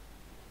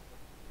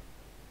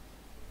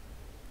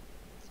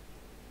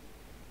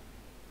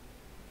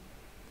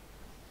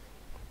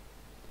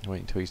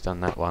 Wait until he's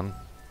done that one,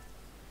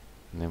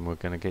 and then we're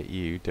going to get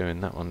you doing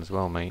that one as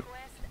well, mate.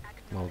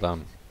 Well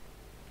done.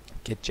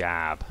 Good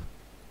job.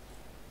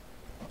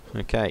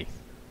 Okay.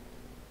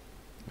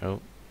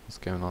 Oh, what's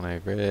going on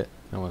over here?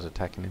 No one's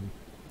attacking him.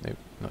 Nope,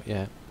 not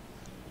yet.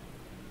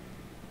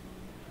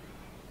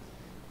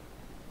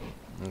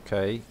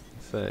 Okay,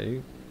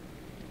 so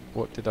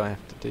what did I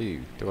have to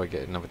do? Do I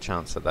get another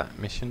chance at that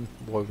mission?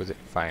 Why was it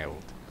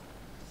failed?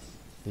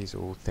 These are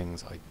all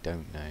things I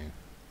don't know.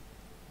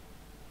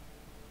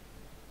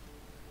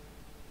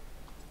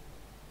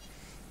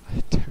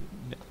 I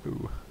don't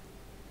know.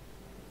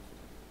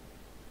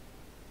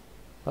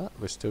 But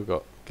we've still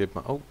got good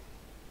oh,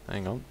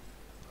 hang on.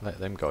 Let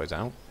them guys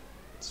out.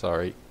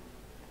 Sorry.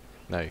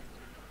 No.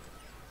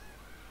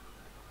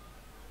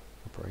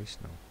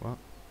 Operational. What?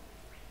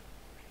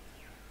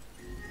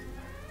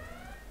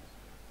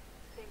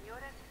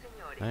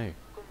 No.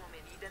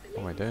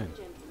 What am I doing?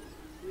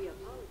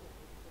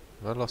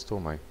 Have I lost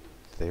all my...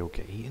 Did they all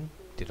get eaten?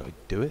 Did I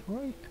do it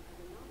right?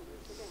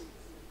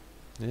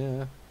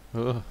 Yeah.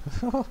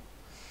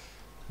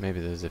 Maybe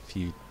there's a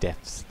few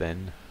deaths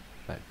then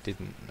that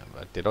didn't...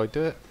 Did I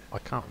do it? I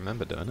can't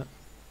remember doing it.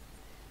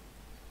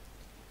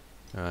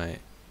 Right.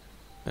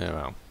 Oh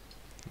well.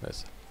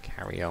 Let's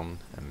carry on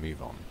and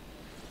move on.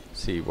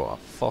 See what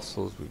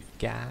fossils we've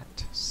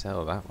got.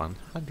 Sell that one.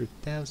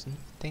 100,000.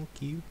 Thank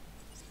you.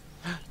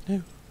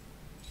 No.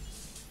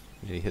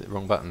 Nearly hit the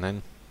wrong button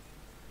then.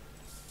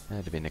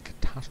 That'd have been a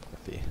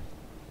catastrophe.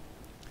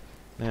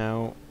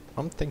 Now,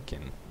 I'm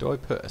thinking, do I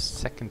put a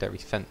secondary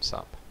fence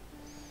up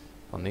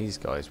on these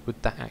guys?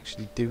 Would that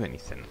actually do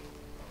anything?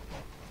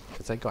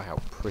 Because they got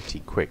out pretty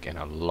quick in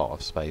a lot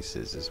of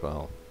spaces as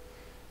well.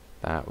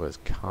 That was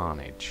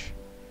carnage.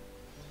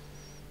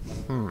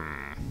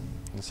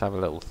 Let's have a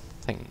little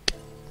think.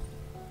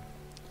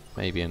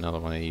 Maybe another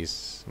one of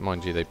these.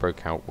 Mind you, they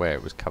broke out where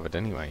it was covered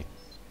anyway.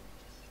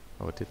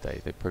 Or did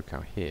they? They broke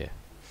out here.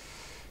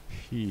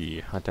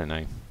 I don't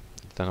know.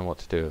 Don't know what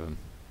to do with them.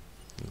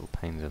 Little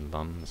pains in the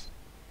buns.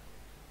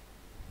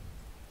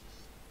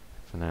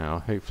 For now,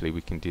 hopefully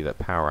we can do that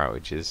power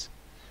outages,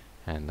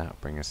 and that'll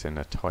bring us in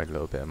a tidy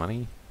little bit of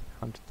money.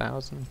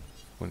 100,000.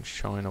 Wouldn't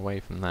shine away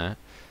from that.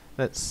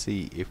 Let's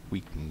see if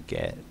we can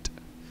get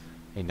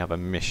another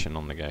mission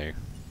on the go.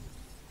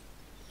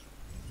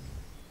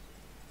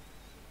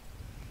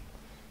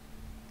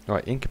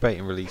 Right, incubate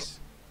and release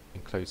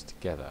enclosed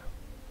together.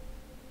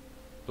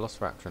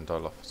 Velociraptor and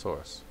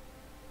Dilophosaurus.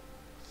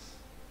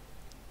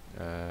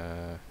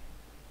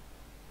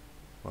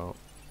 Well,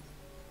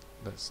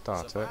 let's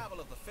start it. Survival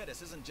of the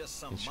fittest isn't just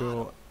some Ensure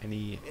motto.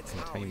 any It's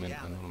our containment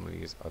reality.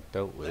 anomalies are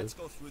dealt Let's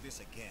with. go through this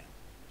again.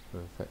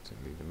 But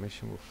effectively, the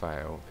mission will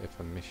fail if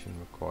a mission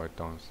required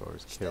dinosaur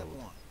is Step killed.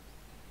 1.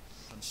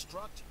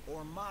 Construct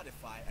or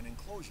modify an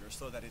enclosure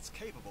so that it's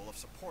capable of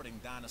supporting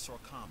dinosaur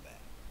combat.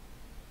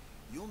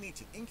 You'll need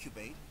to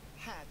incubate,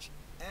 hatch,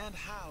 and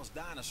house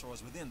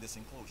dinosaurs within this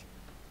enclosure.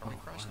 Are we Oh,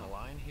 crossing wow. a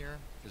line here?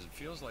 Because it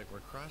feels like we're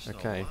crossing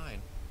Okay. a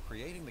line,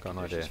 creating the Got an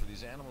conditions idea. for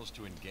these animals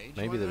to engage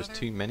Maybe one there was another,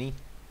 too many.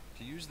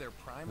 to use their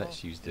primal,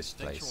 Let's use this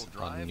place,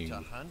 instinctual our drive new to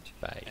hunt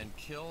bay. and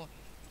kill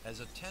as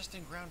a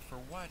testing ground for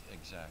what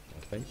exactly?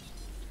 Okay.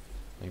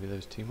 Maybe there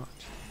was too much.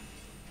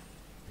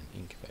 And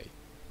incubate.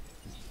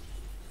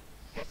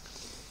 Or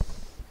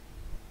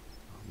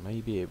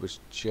maybe it was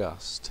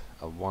just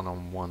a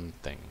one-on-one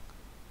thing.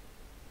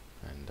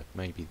 And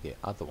maybe the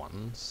other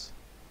ones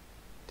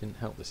didn't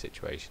help the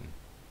situation.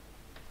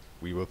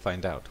 We will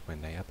find out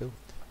when they are built.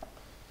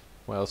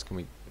 What else can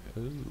we...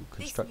 Ooh,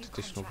 construct new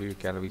additional contract view was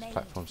galleries, made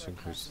platforms for to a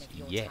increase... person of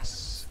your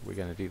Yes, we're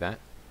going to do that.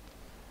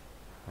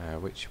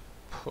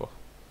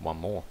 One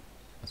more.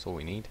 That's all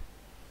we need.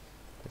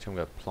 Which I'm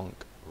going to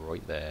plonk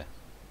right there.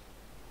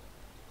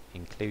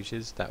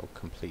 Enclosures, that will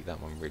complete that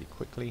one really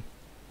quickly.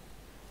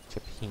 To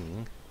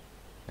ping.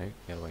 No,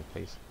 the other way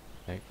please.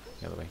 No,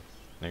 the other way.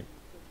 No.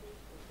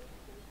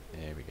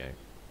 There we go.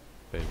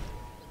 Boom.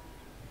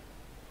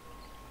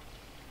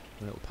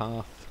 A little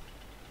path.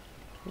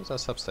 Where's our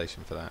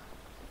substation for that?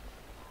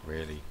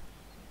 Really?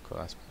 Cool,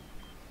 that's...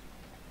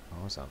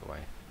 Oh, that's out of the way.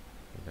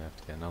 We're going to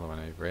have to get another one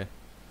over here.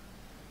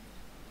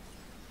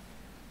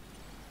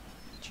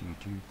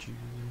 Choo-choo-choo.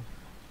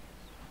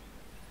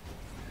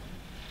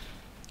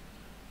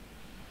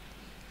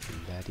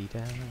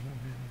 La-dee-da.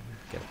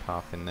 Get a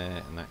path in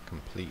there, and that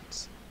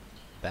completes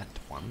that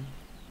one.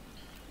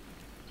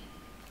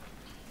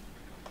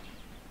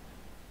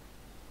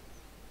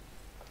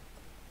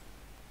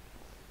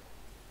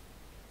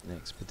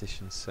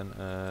 Expedition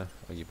Center.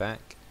 Are you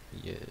back?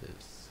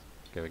 Yes.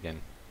 Go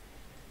again.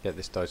 Get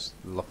this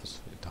Dilophosaurus.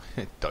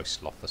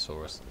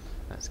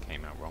 That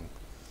came out wrong.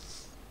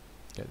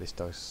 Get this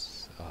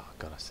dice. Oh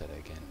god, I said it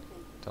again.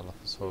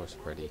 Dilophosaurus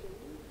ready.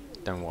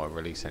 Don't want to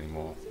release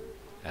anymore.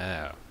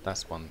 Oh,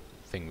 that's one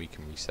thing we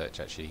can research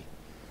actually.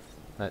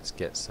 Let's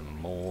get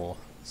some more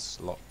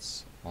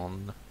slots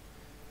on.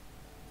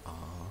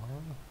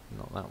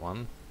 Not that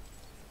one.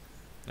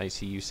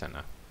 ACU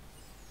Center.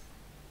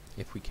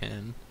 If we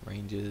can.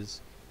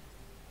 Ranges.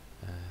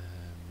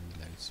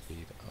 Load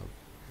speed.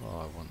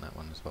 Oh, I want that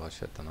one as well. I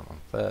should have done that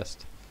one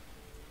first.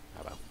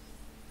 Oh well.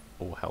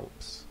 All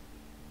helps.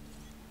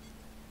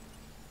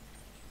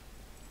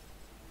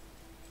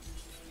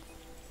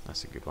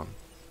 That's a good one.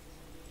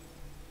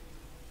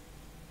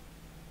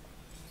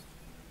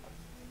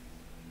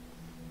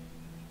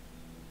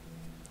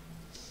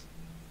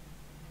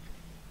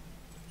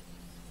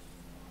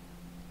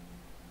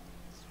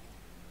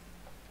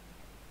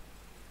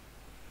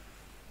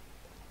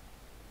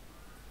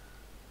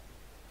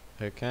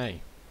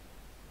 Okay.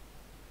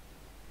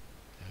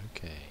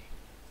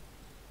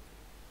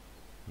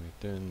 We're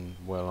doing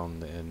well on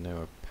the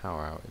NOAA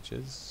power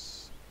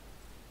outages,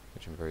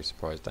 which I'm very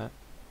surprised at.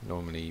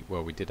 Normally,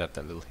 well, we did have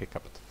that little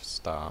hiccup at the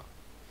start.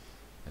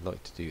 I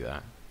like to do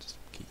that, just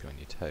keep you on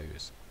your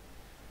toes.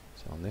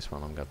 So on this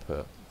one, I'm going to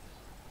put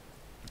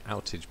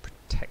outage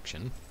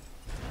protection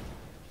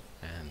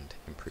and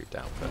improved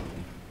output,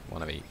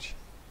 one of each.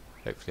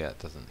 Hopefully that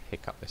doesn't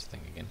hiccup this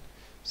thing again.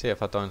 See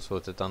if our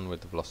dinosaurs are done with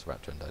the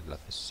Velociraptor and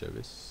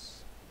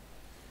Dilophosaurus.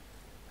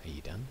 Are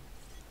you done?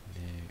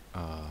 No.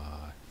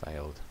 Ah,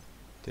 failed.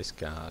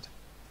 Discard.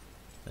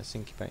 Let's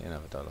incubate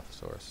another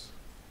Dilophosaurus.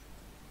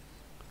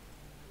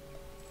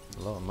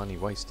 A lot of money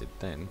wasted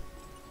then,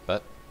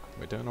 but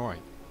we're doing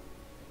alright.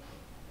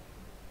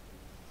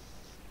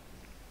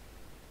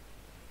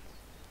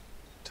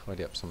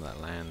 Tidy up some of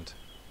that land,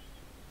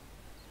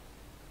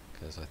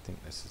 because I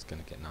think this is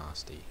going to get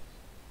nasty.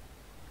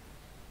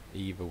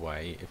 Either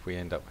way, if we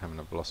end up having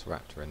a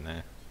Velociraptor in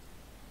there,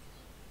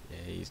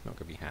 yeah, he's not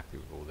going to be happy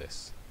with all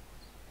this.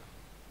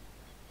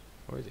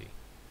 Or is he?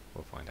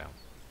 We'll find out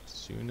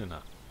soon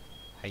enough.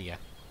 Hey,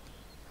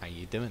 how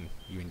you doing?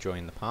 You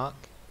enjoying the park?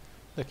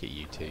 Look at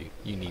you two.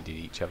 You needed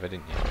each other,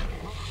 didn't you?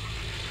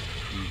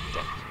 You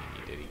definitely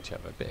needed each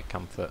other. A bit of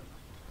comfort.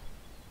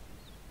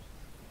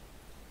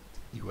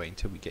 You wait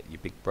until we get your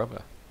big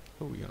brother.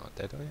 Oh, you're not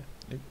dead, are you?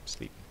 Nope,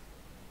 sleeping.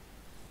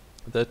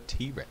 The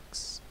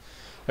T-Rex.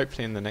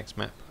 Hopefully in the next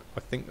map, I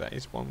think that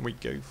is one we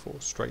go for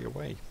straight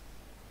away.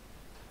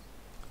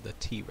 The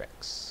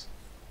T-Rex.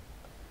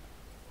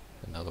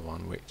 Another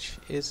one which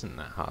isn't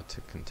that hard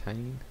to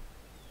contain.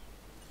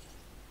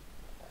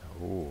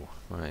 Oh,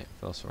 right,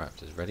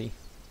 velociraptor's ready.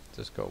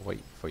 Just gotta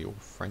wait for your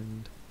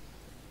friend.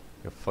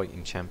 Your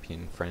fighting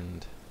champion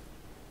friend.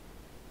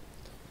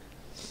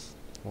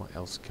 What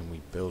else can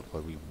we build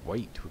while we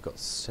wait? We've got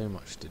so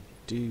much to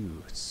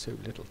do. So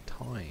little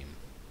time.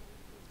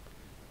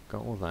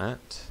 Got all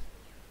that.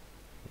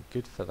 We're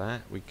good for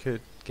that. We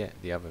could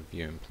get the other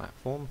viewing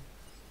platform.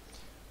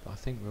 But I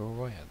think we're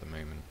alright at the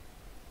moment.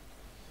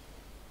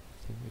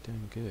 I think we're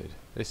doing good.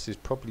 This is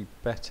probably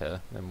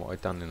better than what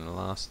I'd done in the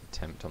last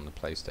attempt on the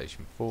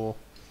PlayStation 4.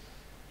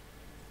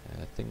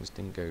 Things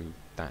didn't go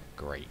that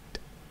great,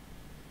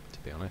 to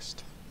be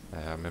honest.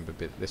 I remember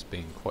this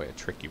being quite a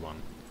tricky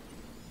one.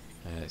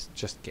 It's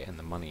just getting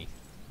the money.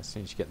 As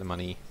soon as you get the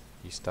money,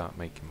 you start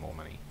making more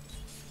money.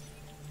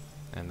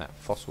 And that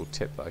fossil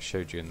tip that I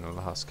showed you in the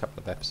last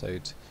couple of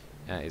episodes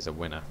is a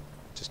winner.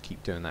 Just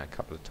keep doing that a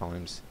couple of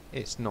times.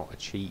 It's not a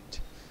cheat.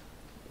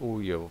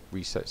 All your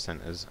research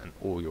centres and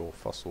all your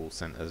fossil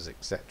centres,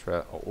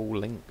 etc., are all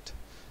linked.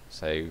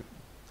 So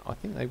I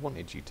think they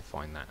wanted you to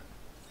find that.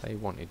 They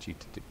wanted you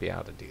to be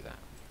able to do that.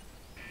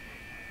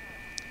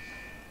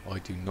 I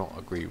do not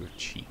agree with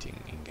cheating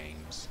in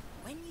games.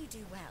 When you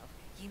do well,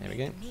 you There we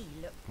make go. me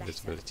look better.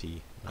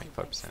 Visibility I won't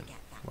 95%. forget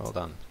that. Well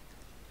done.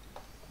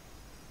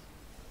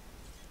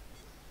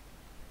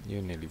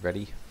 You're nearly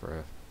ready for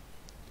a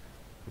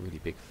really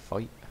big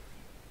fight.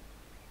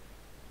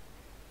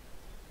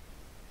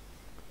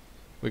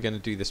 We're going to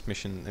do this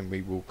mission and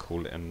we will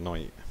call it a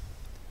night.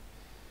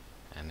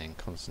 And then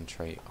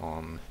concentrate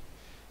on,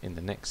 in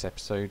the next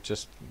episode,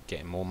 just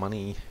getting more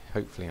money.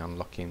 Hopefully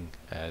unlocking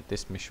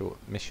this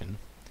mission.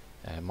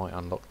 Might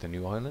unlock the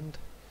new island.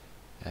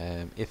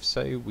 If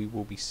so, we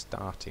will be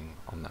starting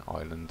on that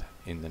island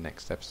in the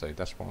next episode.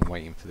 That's why I'm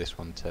waiting for this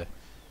one to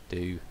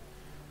do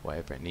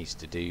whatever it needs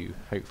to do.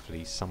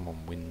 Hopefully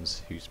someone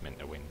wins who's meant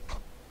to win.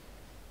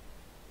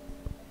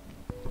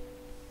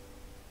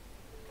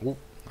 Oh,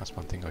 that's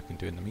one thing I can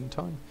do in the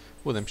meantime.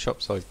 All them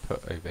shops I've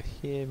put over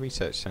here.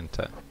 Research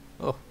centre.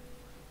 Oh,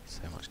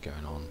 so much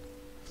going on.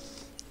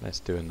 Let's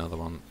do another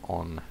one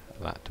on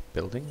that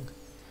building.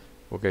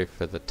 We'll go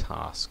for the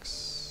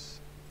tasks.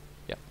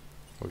 Yep,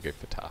 we'll go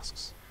for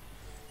tasks.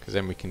 Because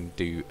then we can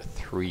do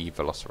 3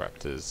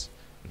 velociraptors.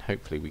 And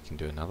hopefully we can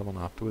do another one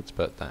afterwards,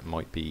 but that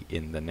might be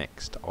in the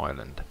next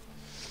island.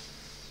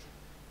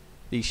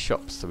 These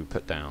shops that we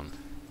put down,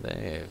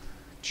 they're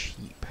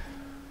cheap.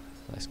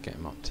 Let's get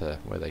them up to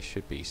where they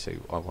should be. So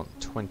I want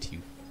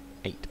 £28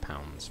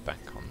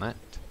 back on that.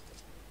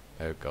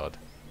 Oh god.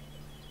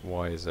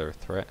 Why is there a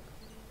threat?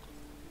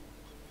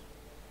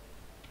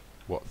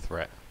 What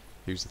threat?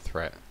 Who's the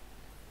threat?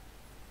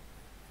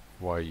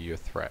 Why are you a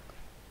threat?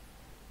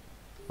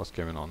 What's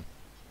going on?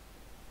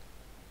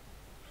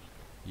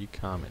 You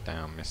calm it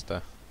down,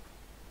 mister.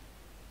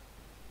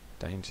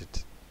 Danger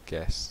to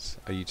guests.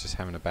 Are you just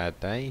having a bad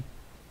day?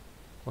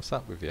 What's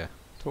up with you?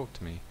 Talk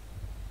to me.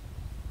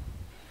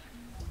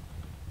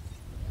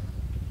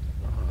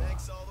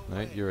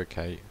 No, you're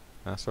okay.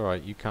 That's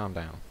alright, you calm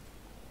down.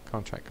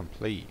 Contract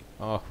complete.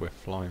 Oh, we're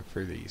flying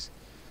through these.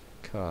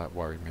 God, that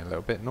worried me a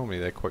little bit. Normally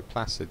they're quite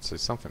placid, so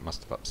something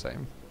must have upset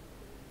him.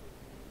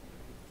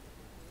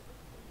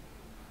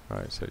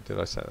 Right, so did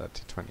I set that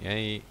to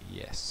 28?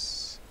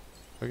 Yes.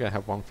 We're going to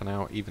have one for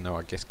now, even though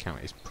our guest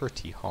count is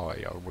pretty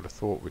high. I would have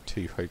thought with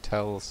 2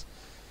 hotels.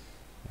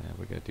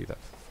 We're going to do that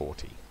for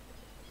 40.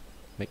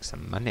 Make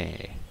some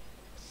money.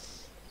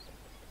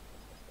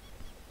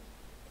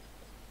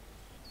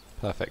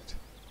 Perfect.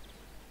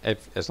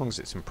 As long as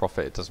it's in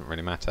profit, it doesn't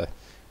really matter.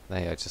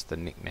 They are just the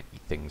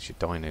knick-knacky things. Your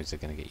dinos are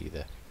going to get you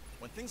the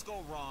When things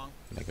go wrong,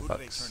 who do they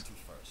megabucks. turn to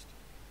first?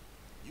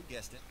 You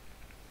guessed it.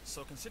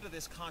 So consider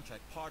this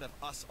contract part of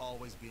us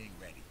always being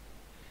ready.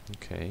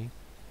 Okay.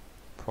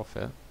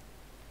 Profit.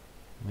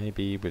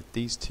 Maybe with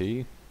these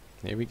 2.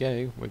 Here we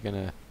go. We're going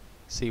to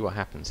see what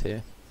happens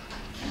here.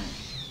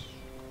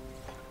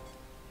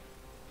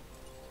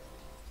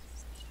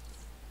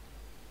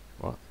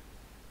 What?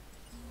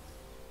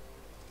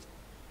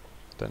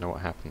 Don't know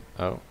what happened.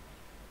 Oh.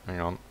 Hang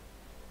on.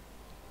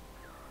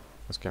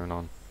 What's going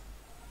on?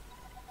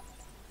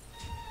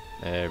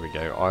 There we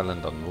go.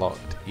 Island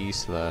unlocked.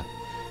 Isla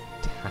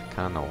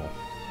Takano.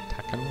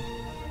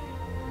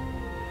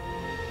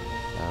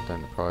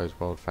 Down the prize,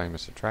 world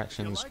famous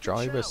attractions,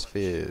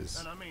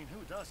 gyrospheres.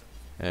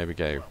 There we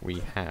go.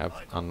 We have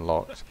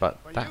unlocked, but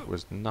that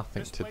was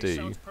nothing to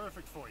do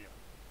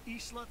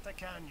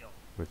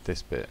with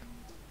this bit.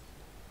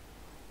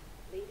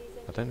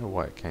 I don't know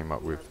why it came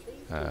up with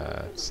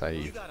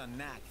save.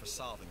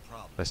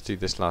 Let's do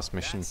this last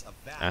mission,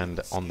 and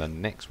on the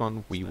next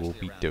one we will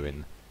be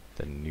doing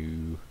the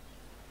new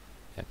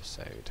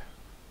episode.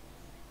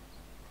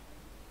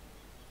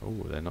 Oh,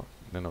 they're not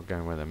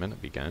going where they're meant to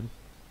be going.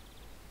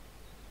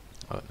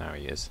 Oh, now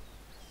he is.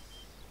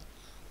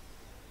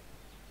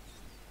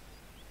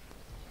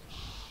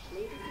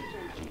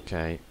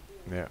 Okay,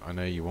 yeah, I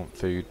know you want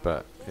food,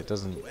 but it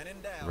doesn't When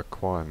in doubt,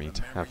 require me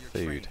to remember have your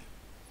food. training.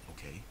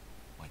 Okay,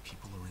 my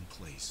people are in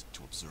place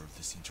to observe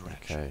this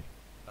interaction. Okay,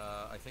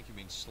 I think you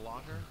mean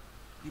slaughter?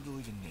 You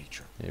believe in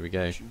nature. here we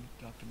go. Don't you,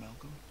 Dr.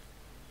 Malcolm?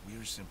 We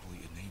are simply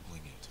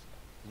enabling it.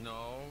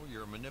 No,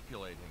 you're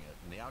manipulating it,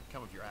 and the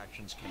outcome of your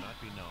actions cannot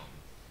be known.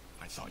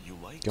 I thought you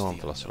liked Go on,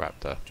 the unknown,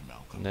 velociraptor. Dr.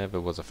 Malcolm. Never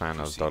was a fan of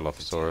Proceed with the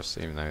Dilophosaurus, test.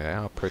 even though they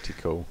are pretty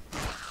cool.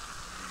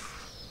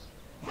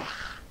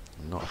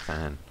 I'm not a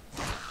fan.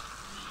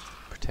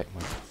 Protect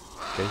my...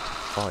 Go to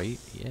fight?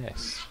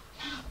 Yes.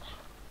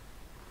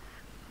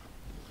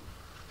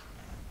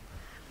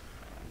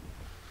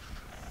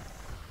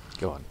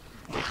 Go on.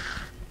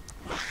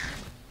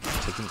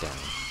 Take him down.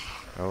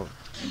 Oh.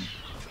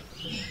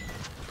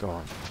 Go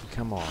on.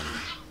 Come on.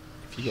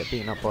 If you get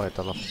beaten up by a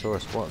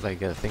Dilophosaurus, what are they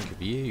going to think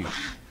of you?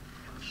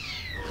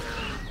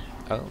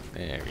 Oh,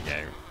 there we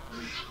go.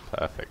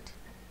 Perfect.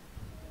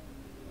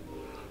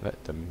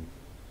 Let the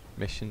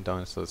mission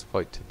dinosaurs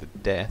fight to the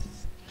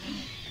death.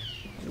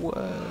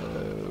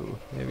 Whoa!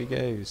 There he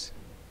goes.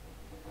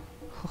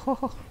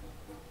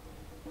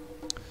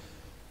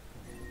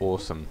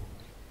 Awesome.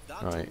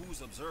 Dr. Right.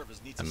 Wu's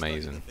observers need to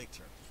Amazing. study the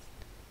victor.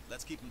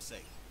 Let's keep him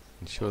safe.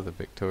 Ensure the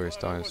victorious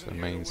dinosaur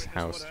remains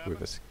housed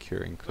with a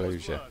secure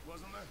enclosure. Blood,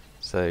 wasn't there?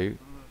 So,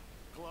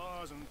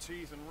 Claws and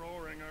teeth and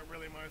roaring aren't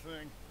really my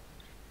thing.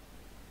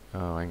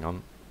 oh, hang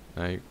on.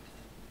 No.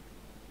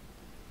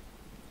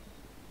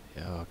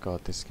 Oh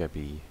god, this is gonna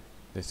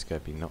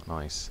be not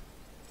nice.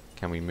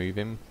 Can we move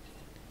him?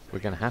 We're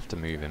gonna have to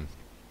move him.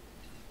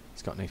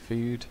 He's got no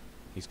food.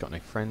 He's got no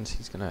friends.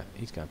 He's gonna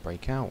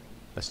break out.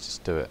 Let's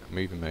just do it.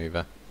 Move him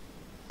over.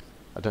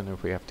 I don't know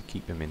if we have to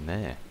keep him in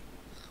there.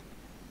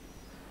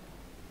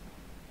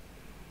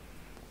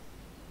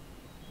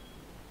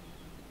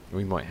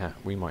 We might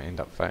end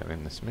up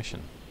failing this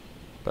mission,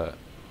 but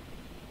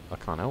I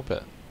can't help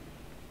it.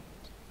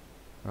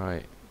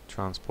 Right,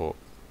 transport,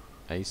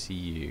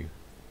 ACU,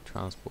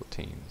 transport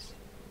teams.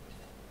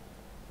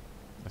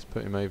 Let's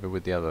put him over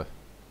with the other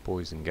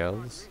boys and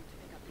girls,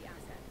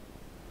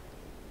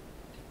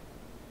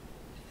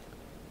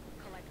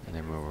 and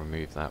then we'll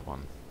remove that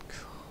one.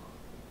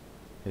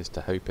 Here's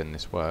to hoping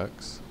this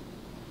works.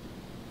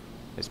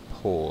 It's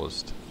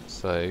paused,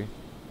 so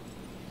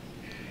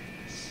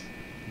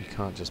you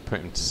can't just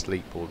put him to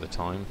sleep all the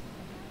time.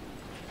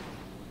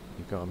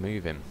 You've got to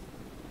move him,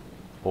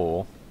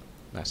 or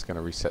that's going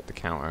to reset the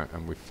counter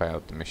and we've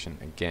failed the mission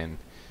again.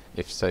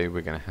 If so,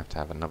 we're going to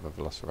have another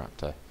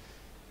velociraptor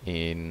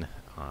in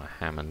our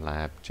Hammond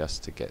lab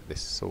just to get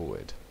this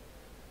sorted.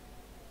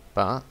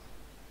 But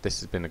this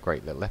has been a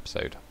great little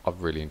episode.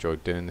 I've really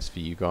enjoyed doing this for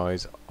you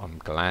guys. I'm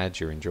glad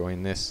you're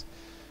enjoying this,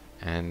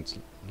 and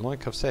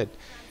like I've said,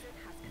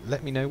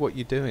 let me know what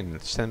you're doing.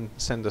 Send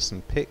us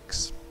some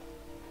pics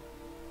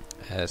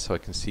so I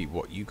can see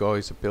what you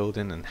guys are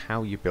building and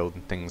how you're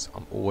building things.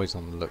 I'm always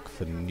on the look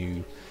for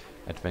new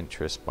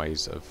adventurous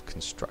ways of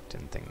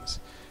constructing things.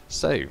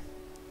 So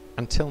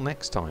until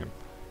next time,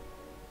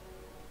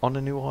 on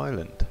a new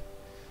island,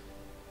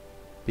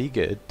 be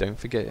good. Don't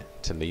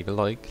forget to leave a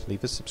like,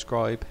 leave a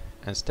subscribe,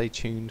 and stay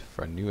tuned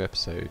for a new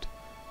episode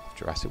of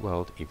Jurassic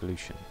World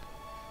Evolution.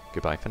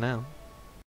 Goodbye for now.